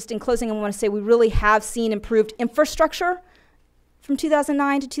that just in closing, I want to say we really have seen improved infrastructure from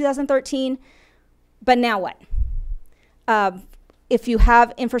 2009 to 2013, but now what? If you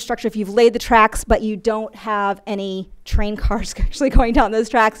have infrastructure, if you've laid the tracks, but you don't have any train cars actually going down those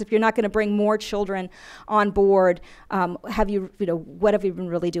tracks, if you're not going to bring more children on board, what have you been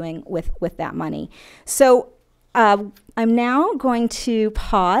really doing with that money? So I'm now going to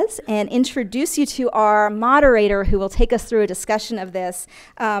pause and introduce you to our moderator who will take us through a discussion of this.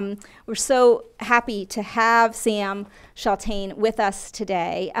 We're so happy to have Sam Chaltain with us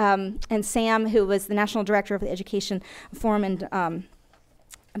today. And Sam, who was the National Director of the Education Forum and,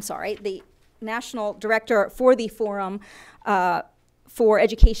 the National Director for the Forum for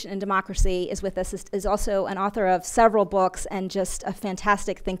Education and Democracy is with us, is also an author of several books and just a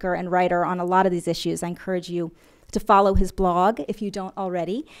fantastic thinker and writer on a lot of these issues. I encourage you to follow his blog if you don't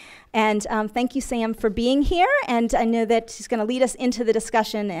already. And thank you, Sam, for being here. And I know that he's going to lead us into the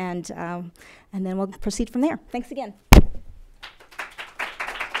discussion, and then we'll proceed from there. Thanks again.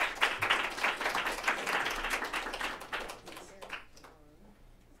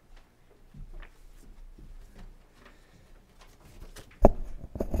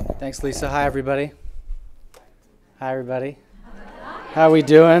 Thanks, Lisa. Hi, everybody. Hi, everybody. How are we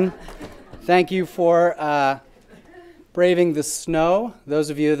doing? Thank you for braving the snow.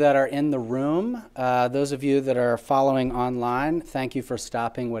 Those of you that are in the room, those of you that are following online, thank you for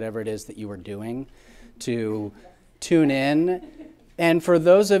stopping whatever it is that you were doing to tune in. And for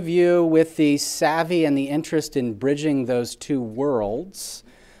those of you with the savvy and the interest in bridging those two worlds,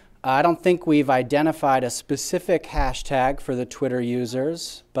 I don't think we've identified a specific hashtag for the Twitter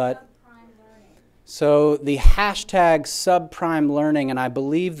users, but so the hashtag Subprime Learning, and I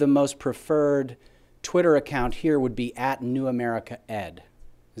believe the most preferred Twitter account here would be @NewAmericaEd.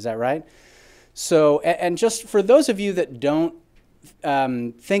 Is that right? So, and just for those of you that don't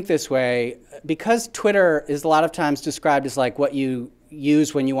think this way, because Twitter is a lot of times described as like what you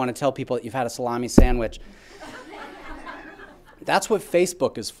use when you want to tell people that you've had a salami sandwich, that's what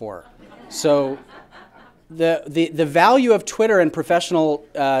Facebook is for. So the value of Twitter in professional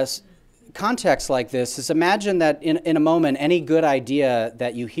contexts like this is, imagine that in a moment, any good idea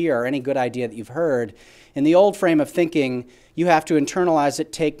that you hear, or any good idea that you've heard, in the old frame of thinking, you have to internalize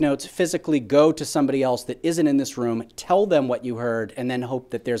it, take notes, physically go to somebody else that isn't in this room, tell them what you heard, and then hope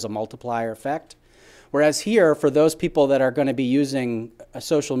that there's a multiplier effect. Whereas here, for those people that are going to be using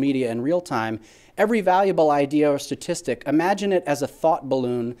social media in real time, every valuable idea or statistic, imagine it as a thought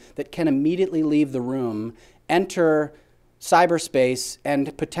balloon that can immediately leave the room, enter cyberspace,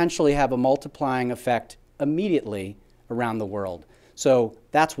 and potentially have a multiplying effect immediately around the world. So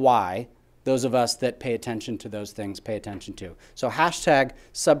that's why those of us that pay attention to those things pay attention to. So hashtag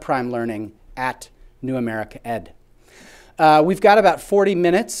Subprime Learning @NewAmericaEd. We've got about 40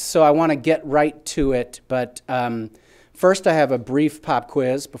 minutes, so I want to get right to it. But first, I have a brief pop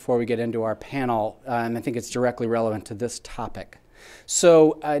quiz before we get into our panel, and I think it's directly relevant to this topic.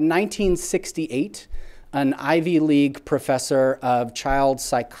 So, 1968, an Ivy League professor of child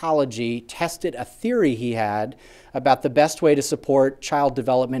psychology tested a theory he had about the best way to support child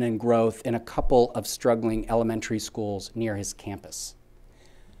development and growth in a couple of struggling elementary schools near his campus.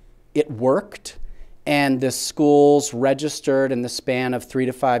 It worked. And the schools registered in the span of 3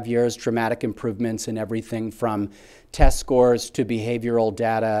 to 5 years dramatic improvements in everything from test scores to behavioral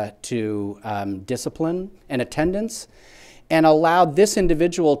data to discipline and attendance, and allowed this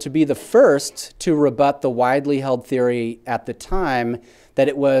individual to be the first to rebut the widely held theory at the time that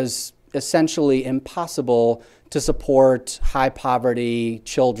it was essentially impossible to support high poverty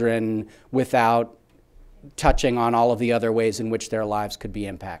children without touching on all of the other ways in which their lives could be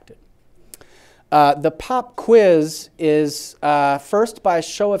impacted. The pop quiz is, first by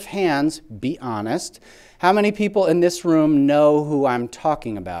show of hands, be honest. How many people in this room know who I'm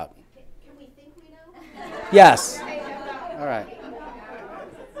talking about? Can we think we know? Yes. All right.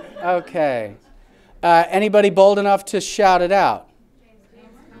 Okay. Anybody bold enough to shout it out?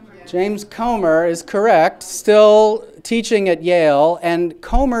 James Comer is correct, still teaching at Yale. And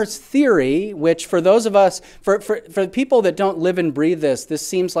Comer's theory, which for those of us, for people that don't live and breathe this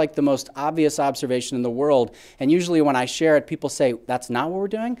seems like the most obvious observation in the world. And usually when I share it, people say, that's not what we're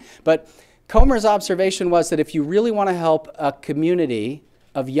doing. But Comer's observation was that if you really want to help a community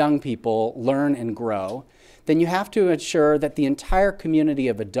of young people learn and grow, then you have to ensure that the entire community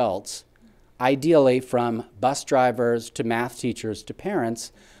of adults, ideally from bus drivers to math teachers to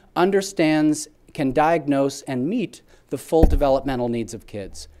parents, understands, can diagnose and meet the full developmental needs of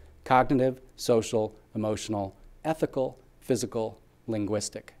kids: cognitive, social, emotional, ethical, physical,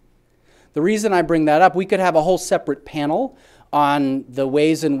 linguistic. The reason I bring that up, we could have a whole separate panel on the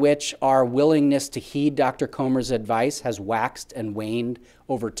ways in which our willingness to heed Dr. Comer's advice has waxed and waned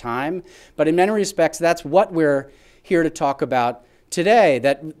over time. But in many respects, that's what we're here to talk about today,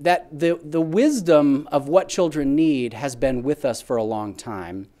 that the wisdom of what children need has been with us for a long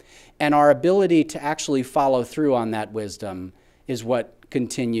time. And our ability to actually follow through on that wisdom is what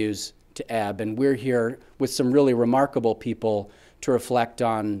continues to ebb. And we're here with some really remarkable people to reflect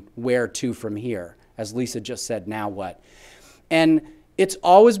on where to from here. As Lisa just said, now what? And it's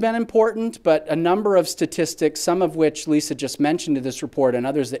always been important, but a number of statistics, some of which Lisa just mentioned in this report and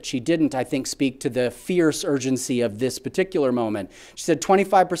others that she didn't, I think speak to the fierce urgency of this particular moment. She said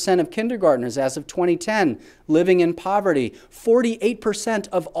 25% of kindergartners as of 2010 living in poverty, 48%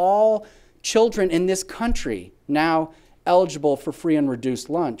 of all children in this country now eligible for free and reduced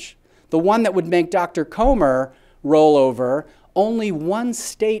lunch. The one that would make Dr. Comer roll over: only one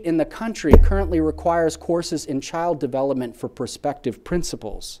state in the country currently requires courses in child development for prospective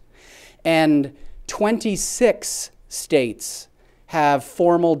principals. And 26 states have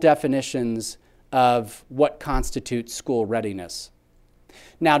formal definitions of what constitutes school readiness.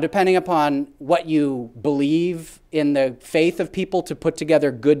 Now, depending upon what you believe in the faith of people to put together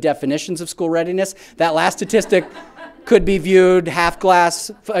good definitions of school readiness, that last statistic could be viewed half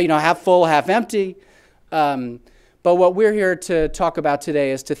glass, half full, half empty. But what we're here to talk about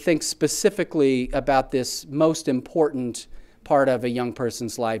today is to think specifically about this most important part of a young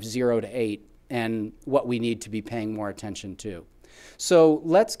person's life, 0 to 8, and what we need to be paying more attention to. So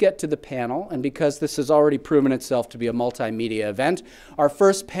let's get to the panel, and because this has already proven itself to be a multimedia event, our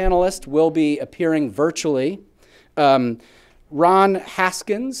first panelist will be appearing virtually. Ron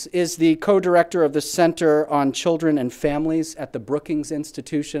Haskins is the co-director of the Center on Children and Families at the Brookings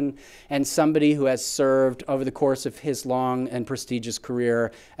Institution, and somebody who has served over the course of his long and prestigious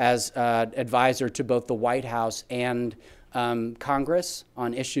career as advisor to both the White House and Congress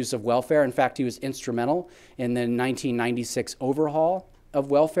on issues of welfare. In fact, he was instrumental in the 1996 overhaul of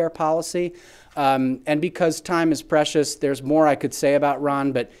welfare policy. And because time is precious, there's more I could say about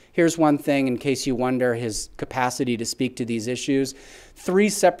Ron, but here's one thing in case you wonder his capacity to speak to these issues. 3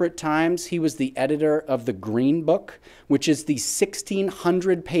 separate times he was the editor of the Green Book, which is the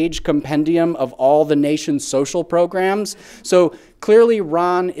 1,600-page compendium of all the nation's social programs. So clearly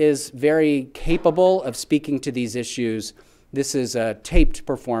Ron is very capable of speaking to these issues. This is a taped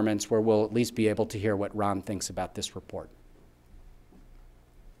performance where we'll at least be able to hear what Ron thinks about this report.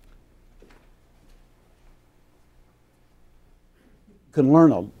 Can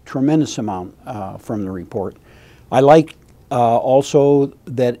learn a tremendous amount from the report. I like also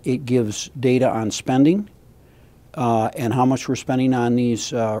that it gives data on spending and how much we're spending on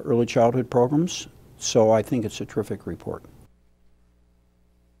these early childhood programs. So I think it's a terrific report.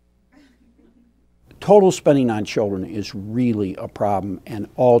 Total spending on children is really a problem, and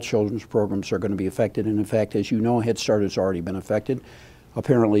all children's programs are going to be affected. And in fact, as you know, Head Start has already been affected.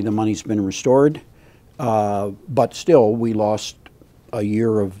 Apparently the money's been restored, but still we lost a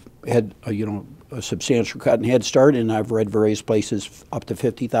year of a substantial cut in Head Start, and I've read various places up to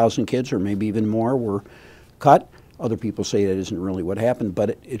 50,000 kids or maybe even more were cut. Other people say that isn't really what happened,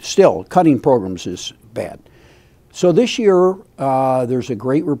 but it's still, cutting programs is bad. So this year, there's a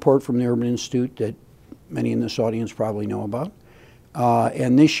great report from the Urban Institute that many in this audience probably know about.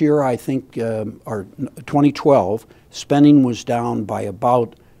 And this year, I think, or 2012, spending was down by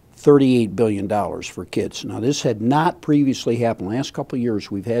about $38 billion for kids. Now, this had not previously happened. The last couple of years,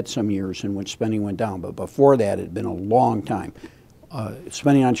 we've had some years in which spending went down, but before that, it had been a long time.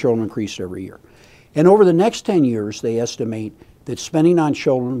 Spending on children increased every year. And over the next 10 years, they estimate that spending on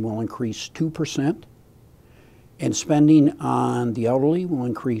children will increase 2%, and spending on the elderly will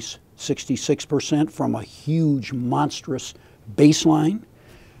increase 66% from a huge, monstrous baseline.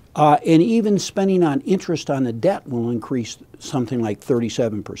 And even spending on interest on the debt will increase something like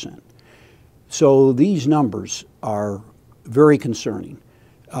 37%. So these numbers are very concerning.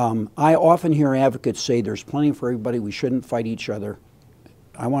 I often hear advocates say there's plenty for everybody, we shouldn't fight each other.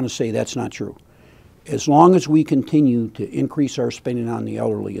 I want to say that's not true. As long as we continue to increase our spending on the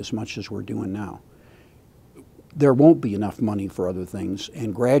elderly as much as we're doing now, there won't be enough money for other things,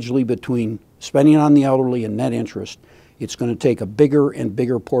 and gradually between spending on the elderly and net interest, It's going to take a bigger and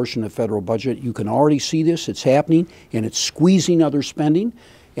bigger portion of the federal budget. You can already see this. It's happening, and it's squeezing other spending,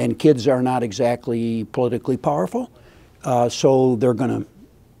 and kids are not exactly politically powerful, so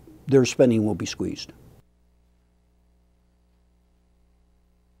their spending will be squeezed.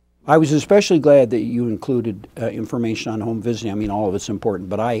 I was especially glad that you included information on home visiting. I mean, all of it's important,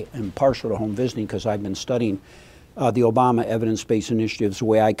 but I am partial to home visiting because I've been studying the Obama evidence-based initiatives. The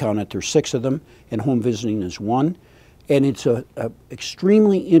way I count it, there's 6 of them, and home visiting is 1. And it's an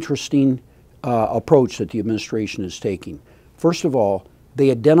extremely interesting approach that the administration is taking. First of all,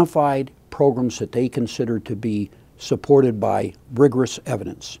 they identified programs that they considered to be supported by rigorous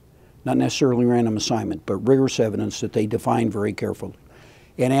evidence, not necessarily random assignment, but rigorous evidence that they defined very carefully.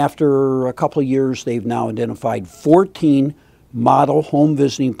 And after a couple of years, they've now identified 14 model home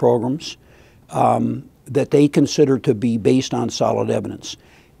visiting programs that they consider to be based on solid evidence.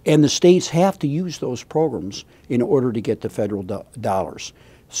 And the states have to use those programs in order to get the federal dollars.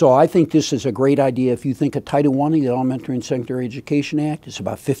 So I think this is a great idea. If you think of Title I of the Elementary and Secondary Education Act, it's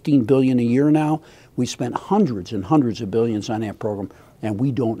about $15 billion a year now. We spent hundreds and hundreds of billions on that program, and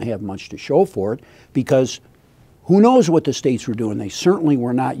we don't have much to show for it because who knows what the states were doing? They certainly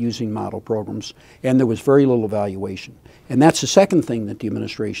were not using model programs, and there was very little evaluation. And that's the second thing that the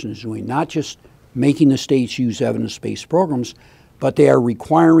administration is doing, not just making the states use evidence-based programs, but they are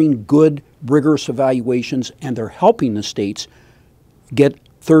requiring good, rigorous evaluations, and they're helping the states get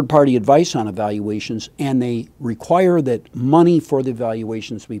third-party advice on evaluations, and they require that money for the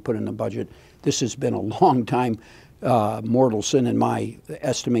evaluations be put in the budget. This has been a long time mortal sin in my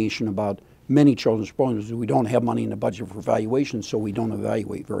estimation about many children's programs. We don't have money in the budget for evaluations, so we don't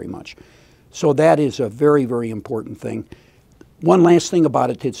evaluate very much. So that is a very, very important thing. One last thing about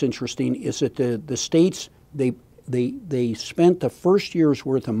it that's interesting is that the states, they spent the first year's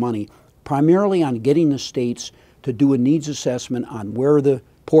worth of money primarily on getting the states to do a needs assessment on where the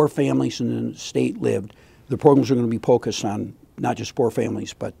poor families in the state lived. The programs are going to be focused on not just poor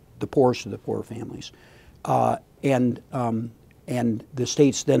families, but the poorest of the poor families. And the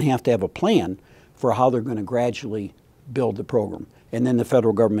states then have to have a plan for how they're going to gradually build the program. And then the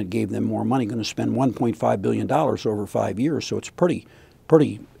federal government gave them more money, going to spend $1.5 billion over 5 years. So it's a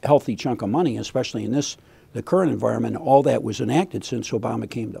pretty healthy chunk of money, especially in the current environment. All that was enacted since Obama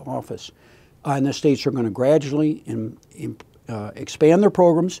came to office. And the states are going to gradually expand their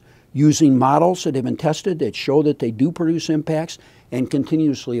programs using models that have been tested that show that they do produce impacts and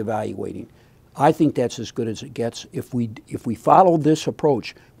continuously evaluating. I think that's as good as it gets. If we follow this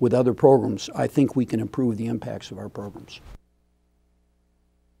approach with other programs, I think we can improve the impacts of our programs.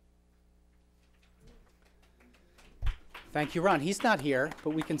 Thank you, Ron. He's not here,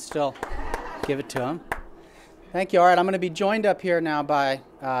 but we can still give it to him. Thank you. All right, I'm going to be joined up here now by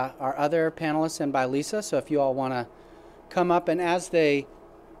our other panelists and by Lisa. So if you all want to come up, and as they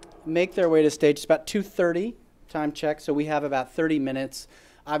make their way to stage, it's about 2:30 time check, so we have about 30 minutes.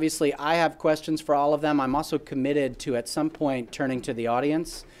 Obviously, I have questions for all of them. I'm also committed to, at some point, turning to the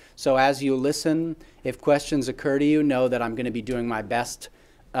audience. So as you listen, if questions occur to you, know that I'm going to be doing my best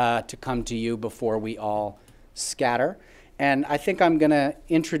to come to you before we all scatter. And I think I'm going to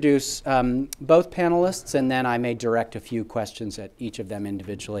introduce both panelists, and then I may direct a few questions at each of them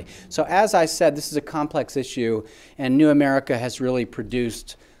individually. So as I said, this is a complex issue, and New America has really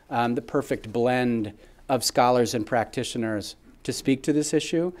produced the perfect blend of scholars and practitioners to speak to this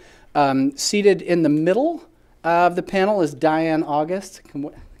issue. Seated in the middle of the panel is Diane August.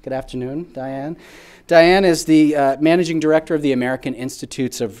 Good afternoon, Diane. Diane is the Managing Director of the American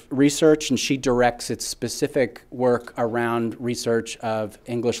Institutes of Research, and she directs its specific work around research of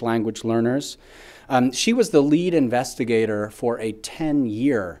English language learners. She was the lead investigator for a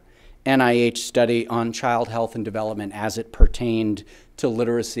 10-year NIH study on child health and development as it pertained to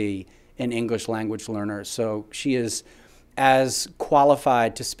literacy in English language learners. So she is as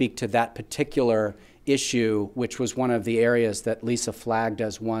qualified to speak to that particular issue, which was one of the areas that Lisa flagged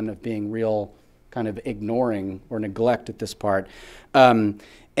as one of being real kind of ignoring or neglect at this part.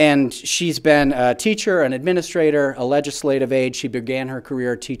 And she's been a teacher, an administrator, a legislative aide. She began her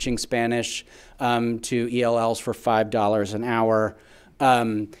career teaching Spanish to ELLs for $5 an hour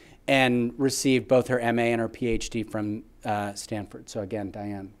and received both her MA and her PhD from Stanford. So again,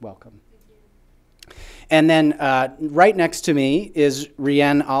 Diane, welcome. And then right next to me is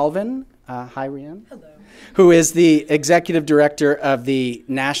Rianne Alvin. Hi, Rianne. Hello. Who is the Executive Director of the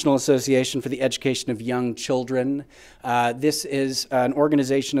National Association for the Education of Young Children. This is an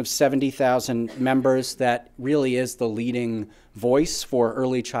organization of 70,000 members that really is the leading voice for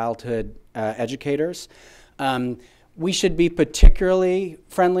early childhood educators. We should be particularly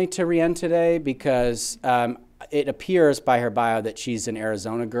friendly to Rianne today because it appears by her bio that she's an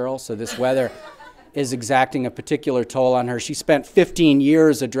Arizona girl, so this weather is exacting a particular toll on her. She spent 15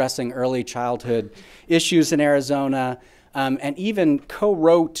 years addressing early childhood issues in Arizona, and even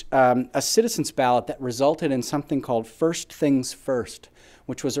co-wrote a citizens ballot that resulted in something called First Things First,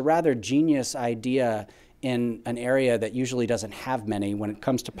 which was a rather genius idea in an area that usually doesn't have many when it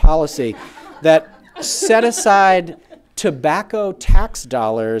comes to policy, that set aside tobacco tax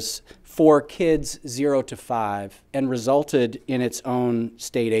dollars for kids 0 to 5 and resulted in its own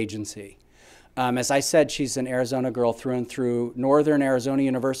state agency. As I said, she's an Arizona girl through and through, Northern Arizona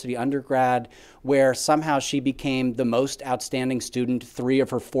University undergrad, where somehow she became the most outstanding student 3 of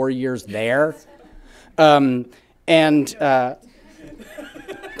her 4 years there. Did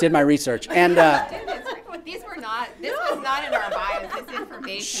my research. And this was not in our bios, this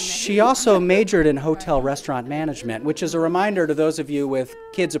information. She also majored in hotel restaurant management, which is a reminder to those of you with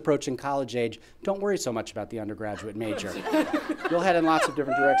kids approaching college age, don't worry so much about the undergraduate major. You'll head in lots of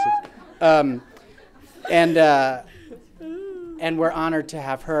different directions. And we're honored to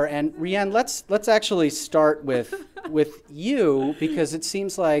have her. And Rianne, let's actually start with you, because it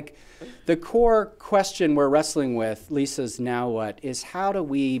seems like the core question we're wrestling with, Lisa's now what, is how do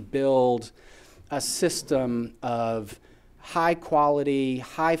we build a system of high quality,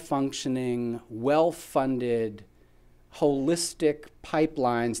 high functioning, well-funded, holistic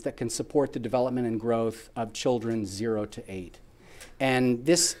pipelines that can support the development and growth of children 0 to 8. And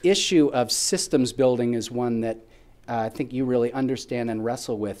this issue of systems building is one that I think you really understand and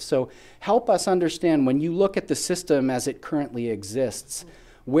wrestle with. So help us understand, when you look at the system as it currently exists,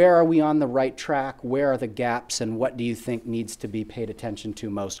 where are we on the right track? Where are the gaps? And what do you think needs to be paid attention to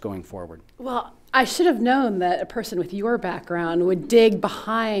most going forward? Well, I should have known that a person with your background would dig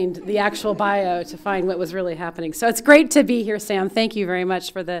behind the actual bio to find what was really happening. So it's great to be here, Sam. Thank you very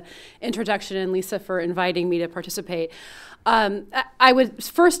much for the introduction, and Lisa for inviting me to participate. I would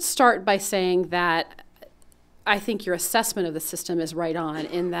first start by saying that I think your assessment of the system is right on,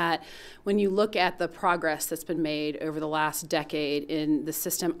 in that when you look at the progress that's been made over the last decade in the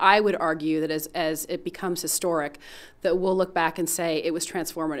system, I would argue that as it becomes historic, that we'll look back and say it was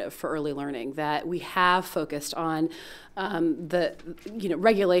transformative for early learning, that we have focused on the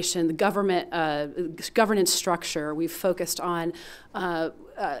regulation, the governance structure. We've focused on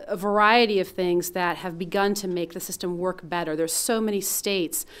a variety of things that have begun to make the system work better. There's so many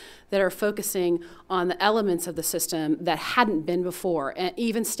states that are focusing on the elements of the system that hadn't been before, and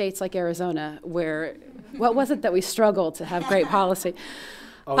even states like Arizona, where, what was it that we struggled to have great policy?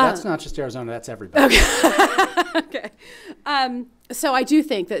 Oh, that's not just Arizona, that's everybody. Okay. So I do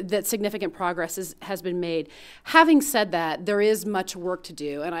think that significant progress has been made. Having said that, there is much work to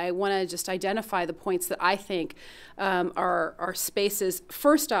do, and I want to just identify the points that I think are spaces.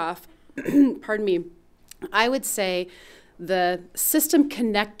 First off, pardon me, I would say the system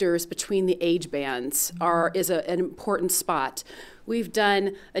connectors between the age bands is an important spot. We've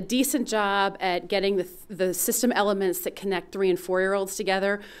done a decent job at getting the system elements that connect 3- and 4-year-olds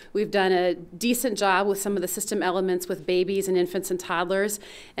together. We've done a decent job with some of the system elements with babies and infants and toddlers,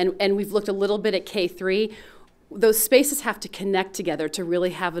 and we've looked a little bit at K-3. Those spaces have to connect together to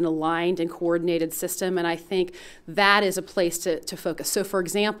really have an aligned and coordinated system, and I think that is a place to focus. So for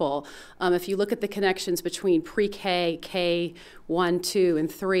example, if you look at the connections between pre-K, K1, 2, and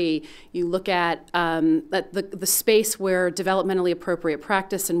 3, you look at the space where developmentally appropriate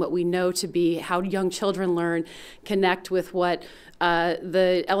practice and what we know to be how young children learn connect with what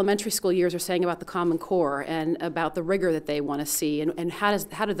the elementary school years are saying about the Common Core and about the rigor that they want to see, and how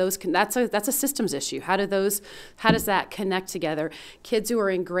do those that's a systems issue. How does that connect together? Kids who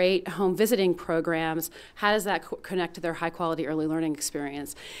are in great home visiting programs, how does that connect to their high quality early learning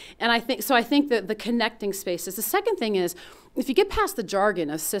experience? And I think that the connecting spaces. The second thing is, if you get past the jargon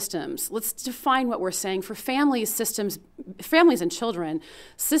of systems, let's define what we're saying. For families and children,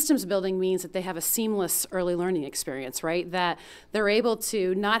 systems building means that they have a seamless early learning experience, right? That they're able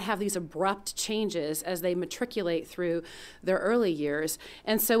to not have these abrupt changes as they matriculate through their early years.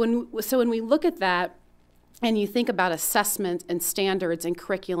 And so when we look at that, and you think about assessment and standards and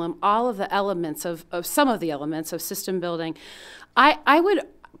curriculum, all of the elements of some of the elements of system building, I would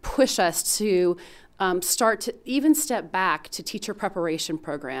push us to start to even step back to teacher preparation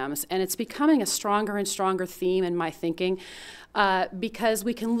programs, and it's becoming a stronger and stronger theme in my thinking. because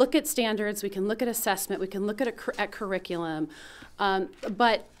we can look at standards, we can look at assessment, we can look at curriculum,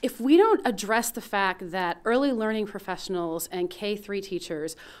 but if we don't address the fact that early learning professionals and K-3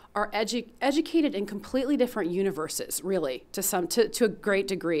 teachers are educated in completely different universes, really, to a great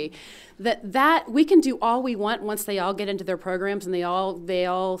degree, that we can do all we want once they all get into their programs and they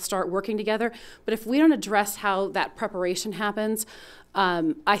all start working together. But if we don't address how that preparation happens,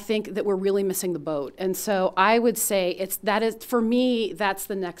 I think that we're really missing the boat. And so I would say for me, that's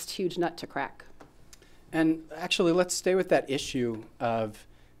the next huge nut to crack. And actually, let's stay with that issue of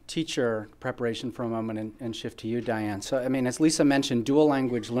teacher preparation for a moment and shift to you, Diane. So, I mean, as Lisa mentioned, dual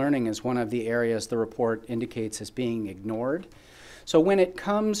language learning is one of the areas the report indicates as being ignored. So when it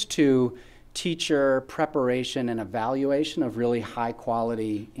comes to teacher preparation and evaluation of really high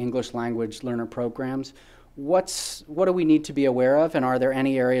quality English language learner programs, what do we need to be aware of, and are there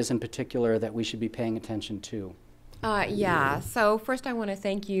any areas in particular that we should be paying attention to? Yeah, so first I want to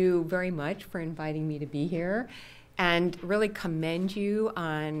thank you very much for inviting me to be here and really commend you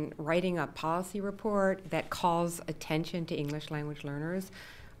on writing a policy report that calls attention to English language learners.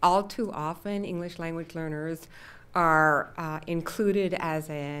 All too often, English language learners are included as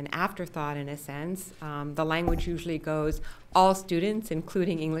an afterthought in a sense. The language usually goes, all students,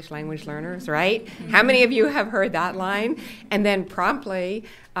 including English language learners, right? How many of you have heard that line? And then promptly,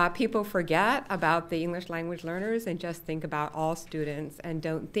 people forget about the English language learners and just think about all students and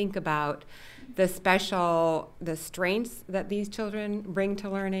don't think about the strengths that these children bring to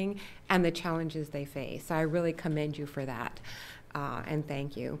learning and the challenges they face. So I really commend you for that, and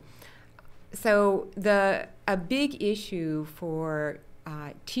thank you. So a big issue for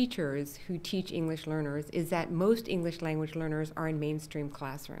teachers who teach English learners is that most English language learners are in mainstream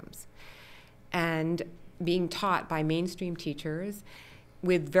classrooms and being taught by mainstream teachers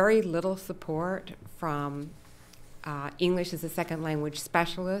with very little support from English as a second language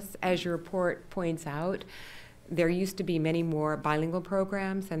specialists. As your report points out, there used to be many more bilingual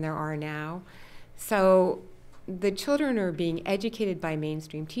programs than there are now. So the children are being educated by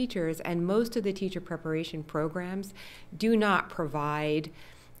mainstream teachers, and most of the teacher preparation programs do not provide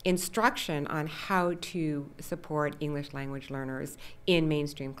instruction on how to support English language learners in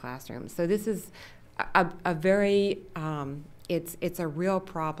mainstream classrooms. So this is a very, it's a real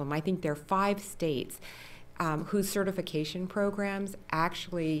problem. I think there are 5 states whose certification programs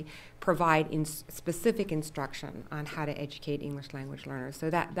actually provide specific instruction on how to educate English language learners.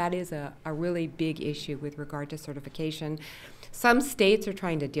 So that is a really big issue with regard to certification. Some states are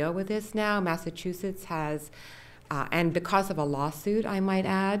trying to deal with this now. Massachusetts has, and because of a lawsuit, I might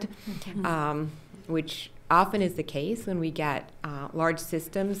add, which often is the case when we get large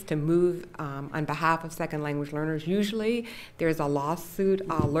systems to move on behalf of second language learners. Usually there's a lawsuit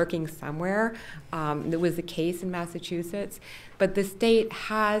lurking somewhere. That was the case in Massachusetts. But the state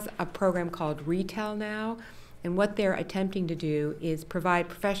has a program called Retail now, and what they're attempting to do is provide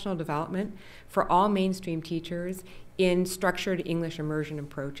professional development for all mainstream teachers in structured English immersion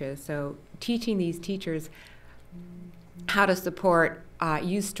approaches. So teaching these teachers how to support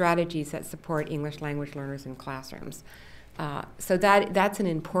use strategies that support English language learners in classrooms. So that's an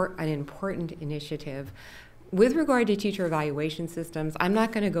important initiative. With regard to teacher evaluation systems, I'm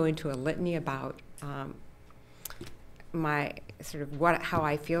not going to go into a litany about my sort of how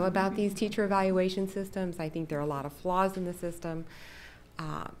I feel about these teacher evaluation systems. I think there are a lot of flaws in the system.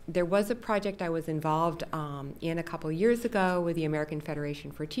 There was a project I was involved in a couple years ago with the American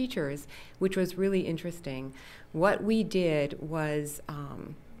Federation for Teachers, which was really interesting. What we did was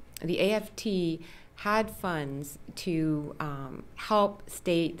the AFT had funds to help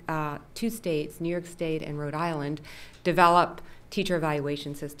two states, New York State and Rhode Island, develop teacher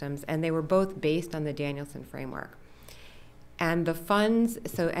evaluation systems, and they were both based on the Danielson framework. And the funds,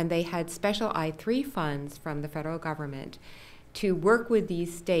 and they had special I-3 funds from the federal government to work with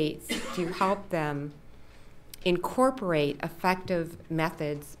these states to help them incorporate effective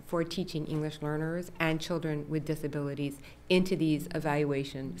methods for teaching English learners and children with disabilities into these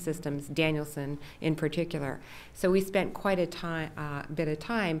evaluation systems, Danielson in particular. So we spent quite a bit of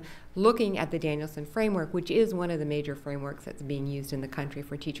time looking at the Danielson framework, which is one of the major frameworks that's being used in the country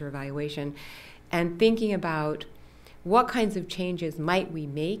for teacher evaluation, and thinking about what kinds of changes might we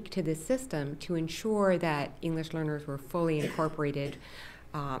make to this system to ensure that English learners were fully incorporated,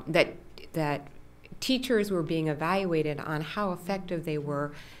 that teachers were being evaluated on how effective they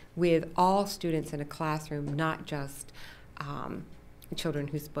were with all students in a classroom, not just children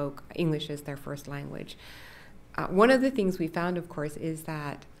who spoke English as their first language. One of the things we found, of course, is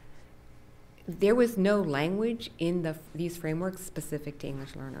that there was no language in these frameworks specific to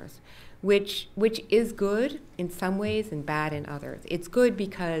English learners. which is good in some ways and bad in others. It's good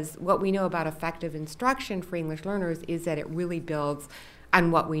because what we know about effective instruction for English learners is that it really builds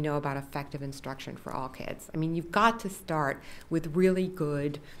on what we know about effective instruction for all kids. I mean, you've got to start with a really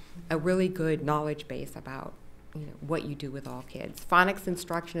good knowledge base about what you do with all kids. Phonics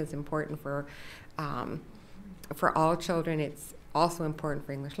instruction is important for all children. It's also important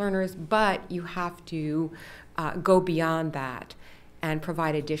for English learners, but you have to go beyond that and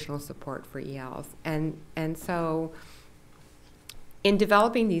provide additional support for ELs. And so in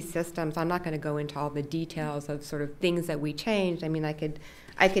developing these systems, I'm not going to go into all the details of sort of things that we changed. I mean, I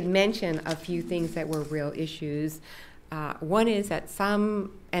could mention a few things that were real issues. One is that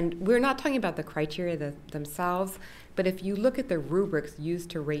and we're not talking about the criteria themselves, but if you look at the rubrics used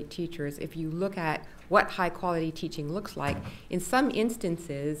to rate teachers, if you look at what high quality teaching looks like, in some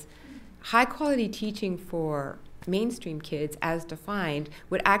instances, high quality teaching for mainstream kids as defined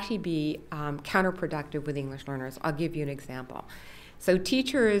would actually be counterproductive with English learners. I'll give you an example. So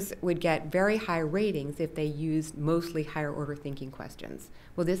teachers would get very high ratings if they used mostly higher order thinking questions.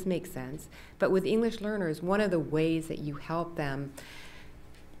 Well, this makes sense. But with English learners, one of the ways that you help them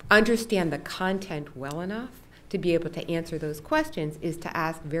understand the content well enough to be able to answer those questions is to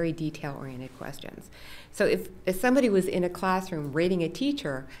ask very detail-oriented questions. So if somebody was in a classroom rating a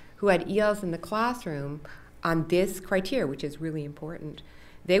teacher who had ELs in the classroom on this criteria, which is really important,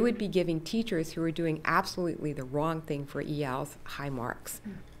 they would be giving teachers who are doing absolutely the wrong thing for ELs high marks.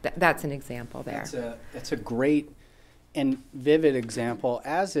 That's an example there. That's a great and vivid example,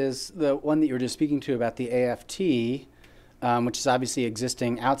 as is the one that you were just speaking to about the AFT, which is obviously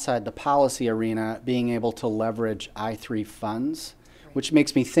existing outside the policy arena, being able to leverage I3 funds, which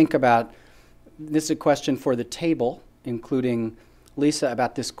makes me think about, this is a question for the table, including Lisa,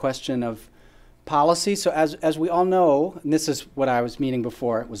 about this question of policy. So as we all know, and this is what I was meaning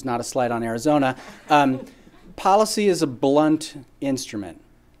before, it was not a slide on Arizona, policy is a blunt instrument,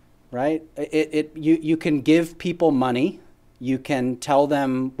 right? You can give people money, you can tell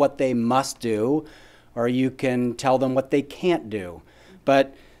them what they must do, or you can tell them what they can't do.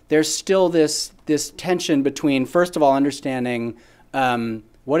 But there's still this tension between, first of all, understanding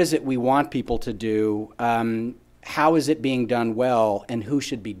what is it we want people to do, how is it being done well, and who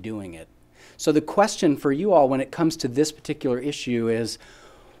should be doing it. So the question for you all when it comes to this particular issue is,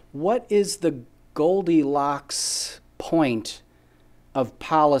 what is the Goldilocks point of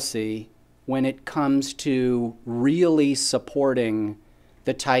policy when it comes to really supporting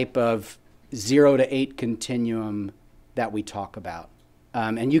the type of 0 to 8 continuum that we talk about?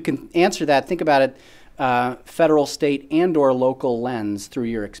 And you can answer that, think about it, federal, state, and or local lens through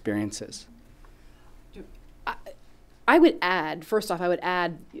your experiences. I would add, first off,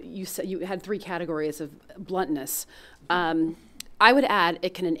 you said you had 3 categories of bluntness. I would add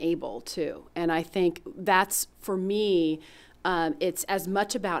it can enable too. And I think that's, for me, it's as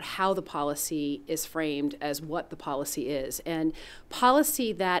much about how the policy is framed as what the policy is. And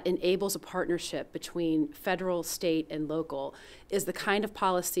policy that enables a partnership between federal, state, and local is the kind of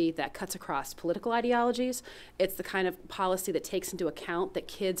policy that cuts across political ideologies. It's the kind of policy that takes into account that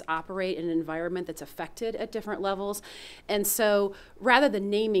kids operate in an environment that's affected at different levels. And so rather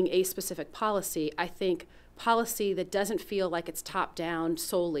than naming a specific policy, I think policy that doesn't feel like it's top-down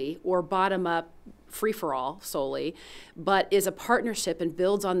solely or bottom-up free-for-all solely, but is a partnership and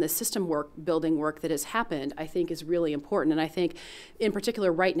builds on the system building work that has happened, I think is really important. And I think in particular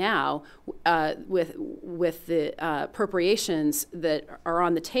right now, with the appropriations that are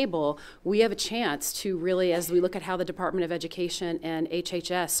on the table, we have a chance to really, as we look at how the Department of Education and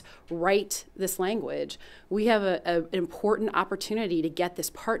HHS write this language, we have an important opportunity to get this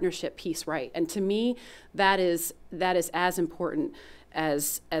partnership piece right. And to me, that is as important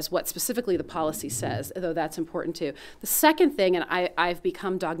as what specifically the policy says, though that's important too. The second thing, and I've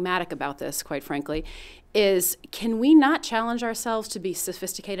become dogmatic about this, quite frankly, is can we not challenge ourselves to be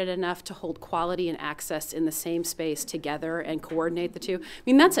sophisticated enough to hold quality and access in the same space together and coordinate the two? I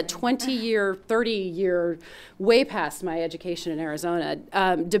mean, that's a 20-year, 30-year, way past my education in Arizona,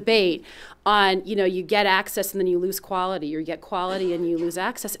 debate on, you get access and then you lose quality, or you get quality and you lose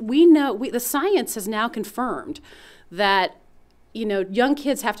access. We know, the science has now confirmed that young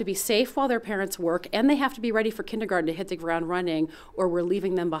kids have to be safe while their parents work, and they have to be ready for kindergarten to hit the ground running, or we're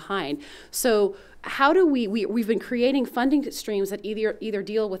leaving them behind. So how do we've been creating funding streams that either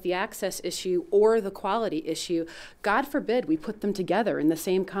deal with the access issue or the quality issue. God forbid we put them together in the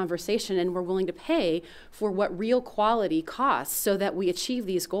same conversation, and we're willing to pay for what real quality costs so that we achieve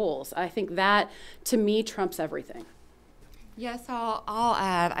these goals. I think that, to me, trumps everything. Yes, I'll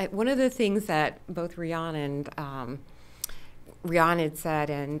add. One of the things that both Rian and Rian had said,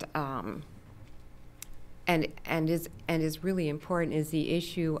 and is really important, is the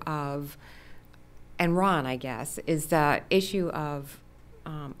issue of, and Ron, I guess, is the issue of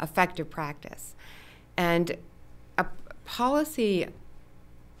effective practice. And a policy,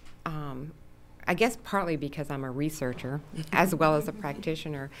 I guess partly because I'm a researcher as well as a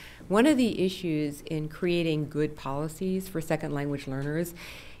practitioner, one of the issues in creating good policies for second language learners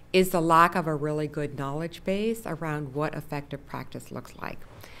is the lack of a really good knowledge base around what effective practice looks like.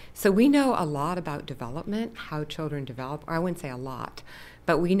 So we know a lot about development, how children develop, or I wouldn't say a lot,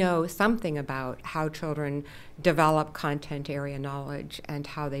 but we know something about how children develop content area knowledge and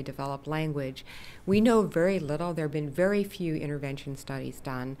how they develop language. We know very little. There have been very few intervention studies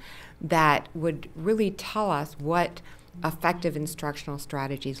done that would really tell us what effective instructional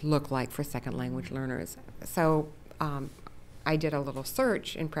strategies look like for second language learners. So I did a little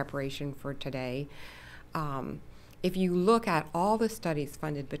search in preparation for today. If you look at all the studies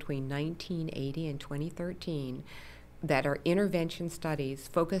funded between 1980 and 2013 that are intervention studies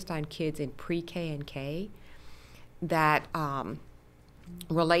focused on kids in pre-K and K that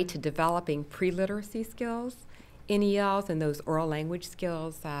relate to developing pre-literacy skills in ELs and those oral language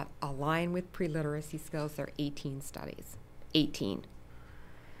skills that align with pre-literacy skills, there are 18 studies. 18.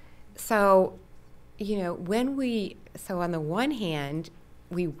 So, you know, so on the one hand,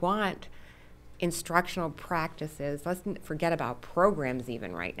 we want instructional practices, let's forget about programs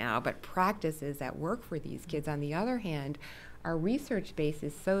even right now, but practices that work for these kids. On the other hand, our research base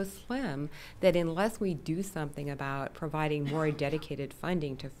is so slim that unless we do something about providing more dedicated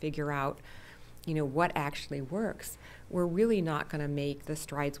funding to figure out, you know, what actually works, we're really not going to make the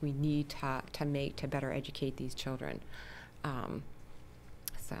strides we need to make to better educate these children.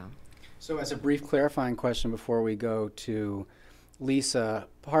 So as a brief clarifying question before we go to Lisa,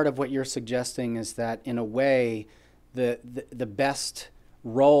 part of what you're suggesting is that in a way the best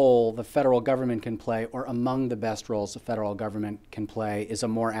role the federal government can play, or among the best roles the federal government can play, is a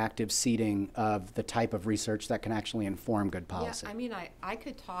more active seeding of the type of research that can actually inform good policy. Yeah, I mean, I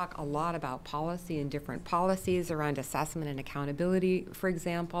could talk a lot about policy and different policies around assessment and accountability, for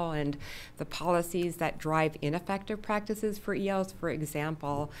example, and the policies that drive ineffective practices for ELs, for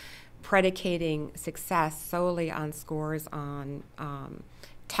example, predicating success solely on scores on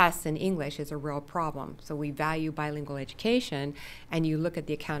tests in English is a real problem. So we value bilingual education, and you look at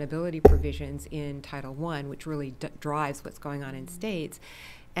the accountability provisions in Title I, which really drives what's going on in states,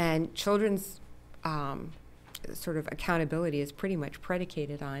 and children's sort of accountability is pretty much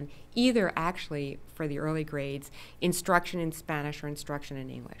predicated on either actually, for the early grades, instruction in Spanish or instruction in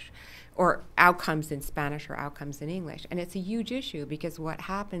English, or outcomes in Spanish or outcomes in English. And it's a huge issue because what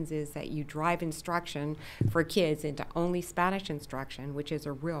happens is that you drive instruction for kids into only Spanish instruction, which is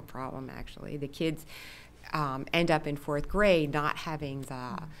a real problem, actually. The kids end up in 4th grade not having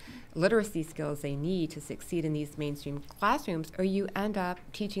the literacy skills they need to succeed in these mainstream classrooms, or you end up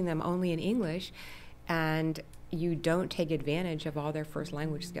teaching them only in English, and you don't take advantage of all their first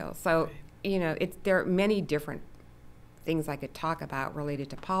language skills. So, you know, there are many different things I could talk about related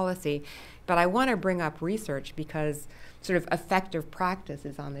to policy, but I want to bring up research because sort of effective practice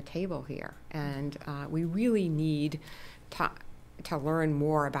is on the table here, and we really need to learn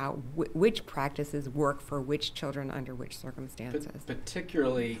more about which practices work for which children under which circumstances.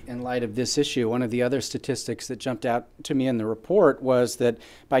 Particularly in light of this issue, one of the other statistics that jumped out to me in the report was that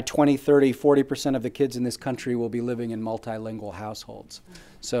by 2030, 40% of the kids in this country will be living in multilingual households.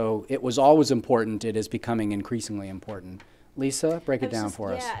 So it was always important. It is becoming increasingly important. Lisa, break it down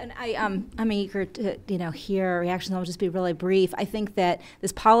for us. Yeah, and I'm eager to hear reactions. I'll just be really brief. I think that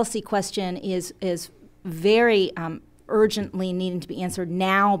this policy question is very urgently needing to be answered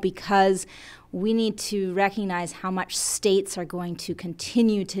now, because we need to recognize how much states are going to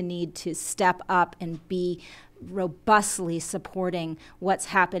continue to need to step up and be robustly supporting what's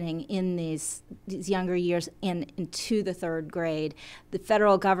happening in these younger years and into the 3rd grade. The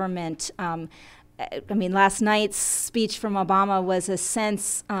federal government, I mean, last night's speech from Obama was a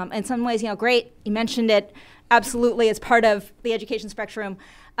sense, in some ways, great, you mentioned it, absolutely, it's part of the education spectrum,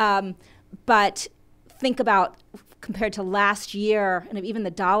 but think about, compared to last year, and even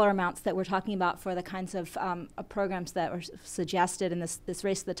the dollar amounts that we're talking about for the kinds of programs that were suggested in this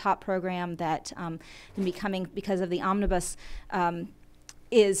Race to the Top program that can be coming because of the omnibus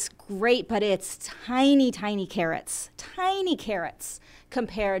is great, but it's tiny carrots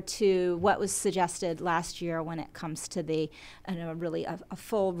compared to what was suggested last year when it comes to the really a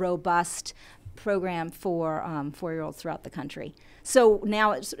full, robust program for 4-year-olds throughout the country. So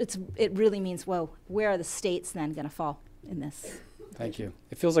now it really means, well, where are the states then going to fall in this? Thank you.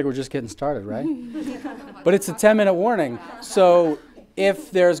 It feels like we're just getting started, right? But it's a 10-minute warning. So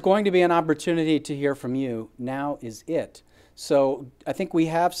if there's going to be an opportunity to hear from you, now is it. So I think we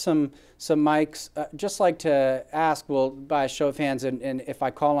have some mics. Just like to ask, well, by a show of hands, and if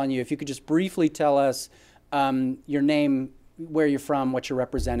I call on you, if you could just briefly tell us your name, where you're from, what you're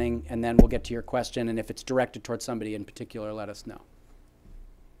representing, and then we'll get to your question. And if it's directed towards somebody in particular, let us know.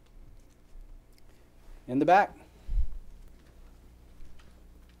 In the back.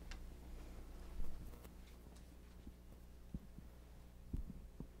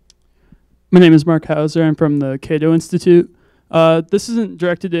 My name is Mark Hauser. I'm from the Cato Institute. This isn't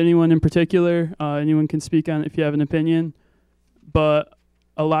directed to anyone in particular. Anyone can speak on it if you have an opinion. But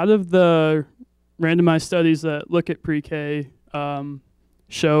a lot of the randomized studies that look at pre-K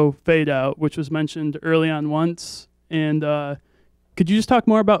show fade out, which was mentioned early on once. And could you just talk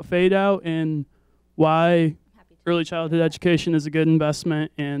more about fade out and why early childhood education is a good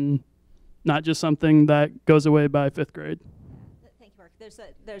investment and not just something that goes away by 5th grade?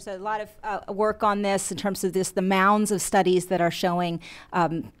 There's a lot of work on this in terms of the mounds of studies that are showing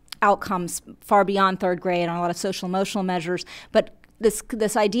outcomes far beyond 3rd grade on a lot of social emotional measures. But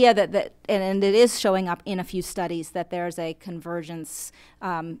this idea that and it is showing up in a few studies that there's a convergence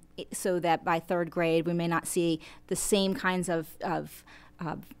so that by 3rd grade we may not see the same kinds of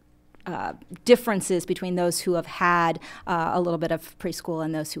differences between those who have had a little bit of preschool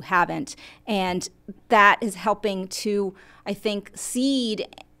and those who haven't. And that is helping to, I think, seed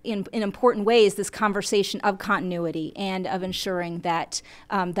in important ways this conversation of continuity and of ensuring that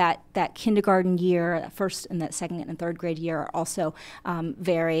that kindergarten year, first and that 2nd and 3rd grade year are also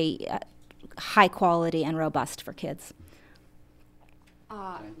very high quality and robust for kids.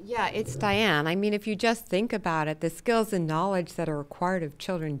 Yeah, it's Diane. I mean, if you just think about it, the skills and knowledge that are required of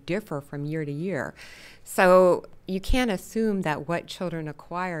children differ from year to year. So you can't assume that what children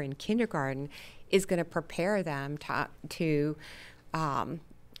acquire in kindergarten is going to prepare them to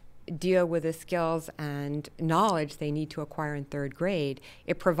deal with the skills and knowledge they need to acquire in 3rd grade.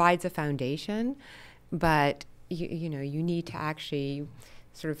 It provides a foundation, but you know, you need to actually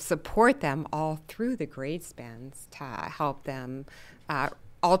sort of support them all through the grade spans to help them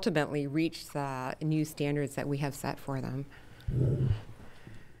ultimately reach the new standards that we have set for them.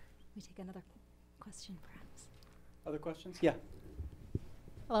 We take another question, perhaps. Other questions? Yeah.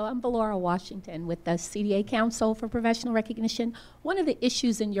 Hello, I'm Valora Washington with the CDA Council for Professional Recognition. One of the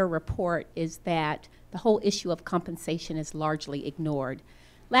issues in your report is that the whole issue of compensation is largely ignored.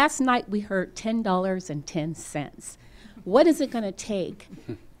 Last night we heard $10.10. What is it going to take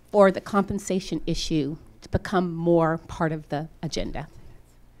for the compensation issue to become more part of the agenda?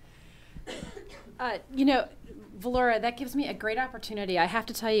 You know, Valora, that gives me a great opportunity. I have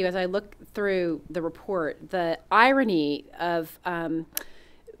to tell you, as I look through the report, the irony of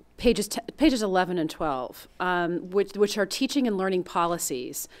pages 11 and 12, which are teaching and learning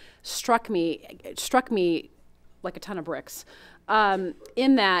policies, struck me like a ton of bricks.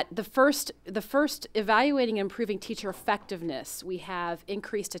 In that the first evaluating and improving teacher effectiveness, we have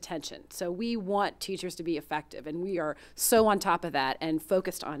increased attention. So we want teachers to be effective, and we are so on top of that and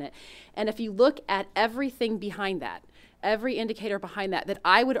focused on it. And if you look at everything behind that, every indicator behind that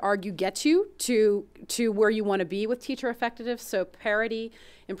I would argue gets you to where you want to be with teacher effectiveness, so parity,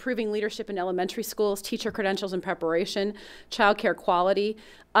 improving leadership in elementary schools, teacher credentials and preparation, childcare quality,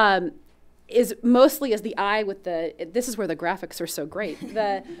 is mostly as the eye with this is where the graphics are so great.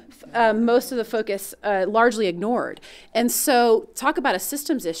 Most of the focus largely ignored. And so talk about a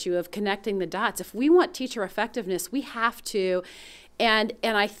systems issue of connecting the dots. If we want teacher effectiveness, we have to, and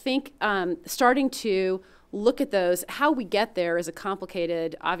I think starting to look at those, how we get there is a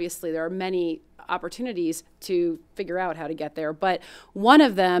complicated, obviously there are many opportunities to figure out how to get there, but one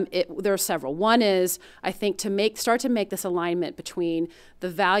of them, there are several. One is, I think, start to make this alignment between the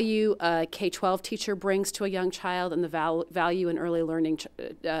value a K-12 teacher brings to a young child and the value an early learning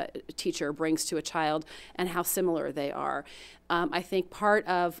teacher brings to a child, and how similar they are. I think part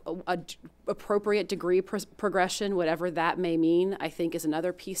of a appropriate degree progression, whatever that may mean, I think is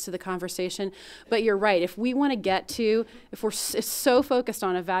another piece to the conversation. But you're right, if we want to get to, if we're so focused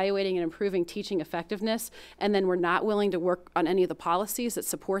on evaluating and improving teaching effectiveness, and then we're not willing to work on any of the policies that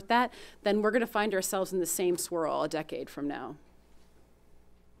support that, then we're going to find ourselves in the same swirl a decade from now.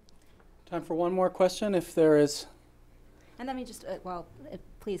 Time for one more question, if there is. And let me just,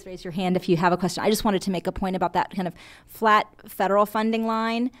 please raise your hand if you have a question. I just wanted to make a point about that kind of flat federal funding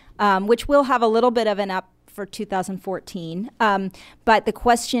line, which will have a little bit of an up for 2014. But the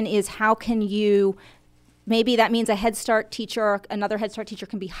question is, how can you, maybe that means a Head Start teacher, another Head Start teacher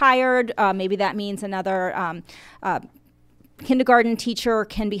can be hired. Maybe that means another kindergarten teacher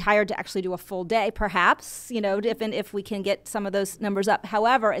can be hired to actually do a full day, perhaps, if we can get some of those numbers up.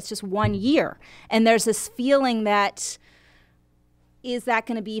 However, it's just 1 year. And there's this feeling that, is that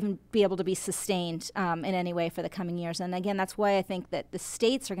going to even be able to be sustained in any way for the coming years? And again, that's why I think that the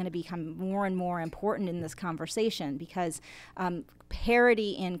states are going to become more and more important in this conversation, because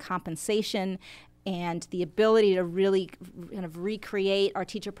parity in compensation and the ability to really kind of recreate our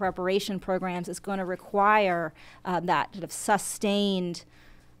teacher preparation programs is going to require that sort of sustained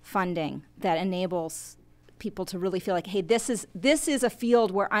funding that enables people to really feel like, hey, this is a field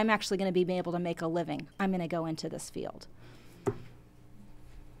where I'm actually going to be able to make a living. I'm going to go into this field.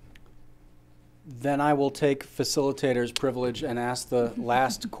 Then I will take facilitator's privilege and ask the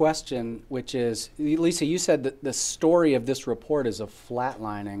last question, which is, Lisa, you said that the story of this report is a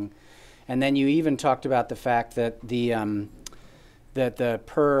flatlining. And then you even talked about the fact that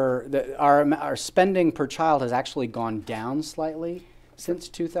our spending per child has actually gone down slightly since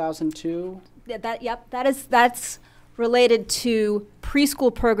 2002. That's related to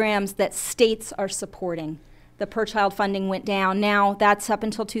preschool programs that states are supporting. The per child funding went down. Now that's up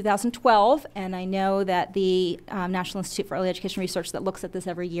until 2012, and I know that the National Institute for Early Education Research that looks at this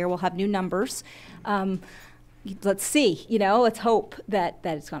every year will have new numbers. Let's see, let's hope that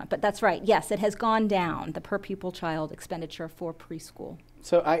it's gone up. But that's right, yes, it has gone down, the per pupil child expenditure for preschool.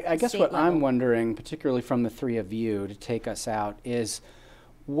 So I guess what level. I'm wondering, particularly from the three of you to take us out, is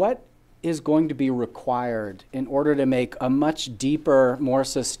what is going to be required in order to make a much deeper, more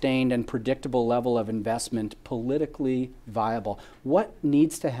sustained and predictable level of investment politically viable? What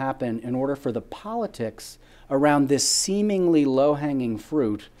needs to happen in order for the politics around this seemingly low-hanging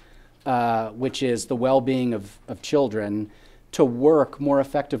fruit, which is the well-being of children, to work more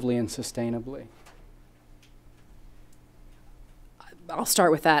effectively and sustainably? I'll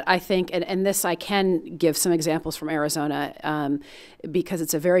start with that. I think, and this I can give some examples from Arizona because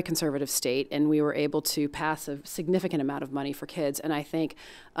it's a very conservative state, and we were able to pass a significant amount of money for kids. And I think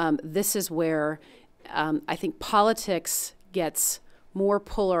this is where I think politics gets more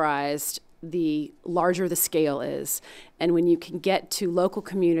polarized the larger the scale is. And when you can get to local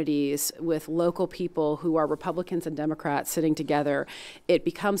communities with local people who are Republicans and Democrats sitting together, it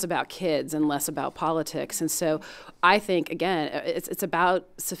becomes about kids and less about politics. And so I think, again, it's about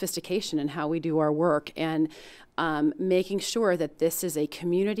sophistication in how we do our work, and making sure that this is a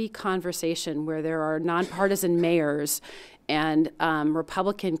community conversation where there are nonpartisan mayors and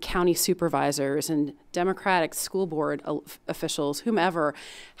Republican county supervisors and Democratic school board officials, whomever,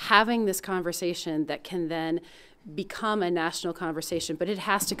 having this conversation that can then become a national conversation, but it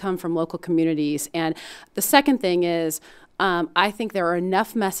has to come from local communities. And the second thing is, I think there are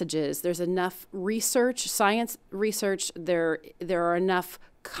enough messages, there's enough research, science research, there are enough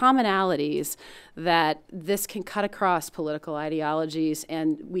commonalities that this can cut across political ideologies,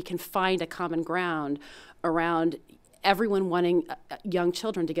 and we can find a common ground around everyone wanting young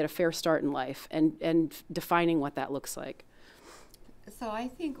children to get a fair start in life, and defining what that looks like. So I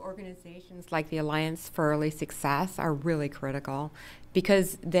think organizations like the Alliance for Early Success are really critical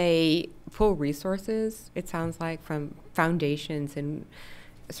because they pull resources, it sounds like, from foundations and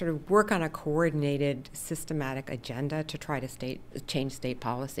sort of work on a coordinated, systematic agenda to try to change state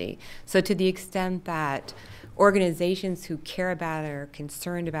policy. So to the extent that organizations who care about or are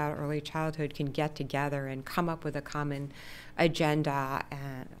concerned about early childhood can get together and come up with a common agenda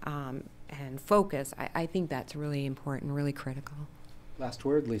and focus, I think that's really important, really critical. Last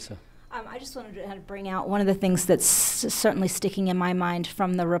word, Lisa. I just wanted to bring out one of the things that's certainly sticking in my mind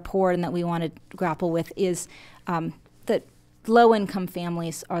from the report and that we want to grapple with is that low-income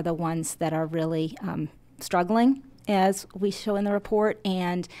families are the ones that are really struggling, as we show in the report,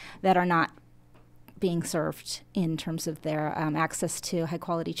 and that are not being served in terms of their access to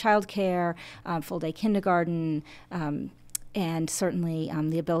high-quality childcare, full-day kindergarten, and certainly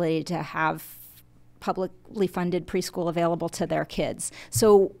the ability to have publicly funded preschool available to their kids.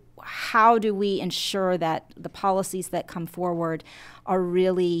 So how do we ensure that the policies that come forward are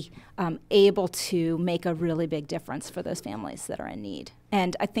really able to make a really big difference for those families that are in need?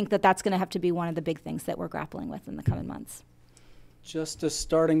 And I think that that's going to have to be one of the big things that we're grappling with in the coming months. Just a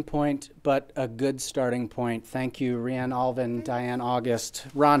starting point, but a good starting point. Thank you, Rhiannon Alvin, Diane August,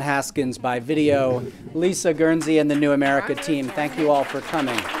 Ron Haskins by video, Lisa Guernsey, and the New America team. Thank you all for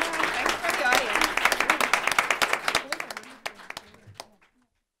coming.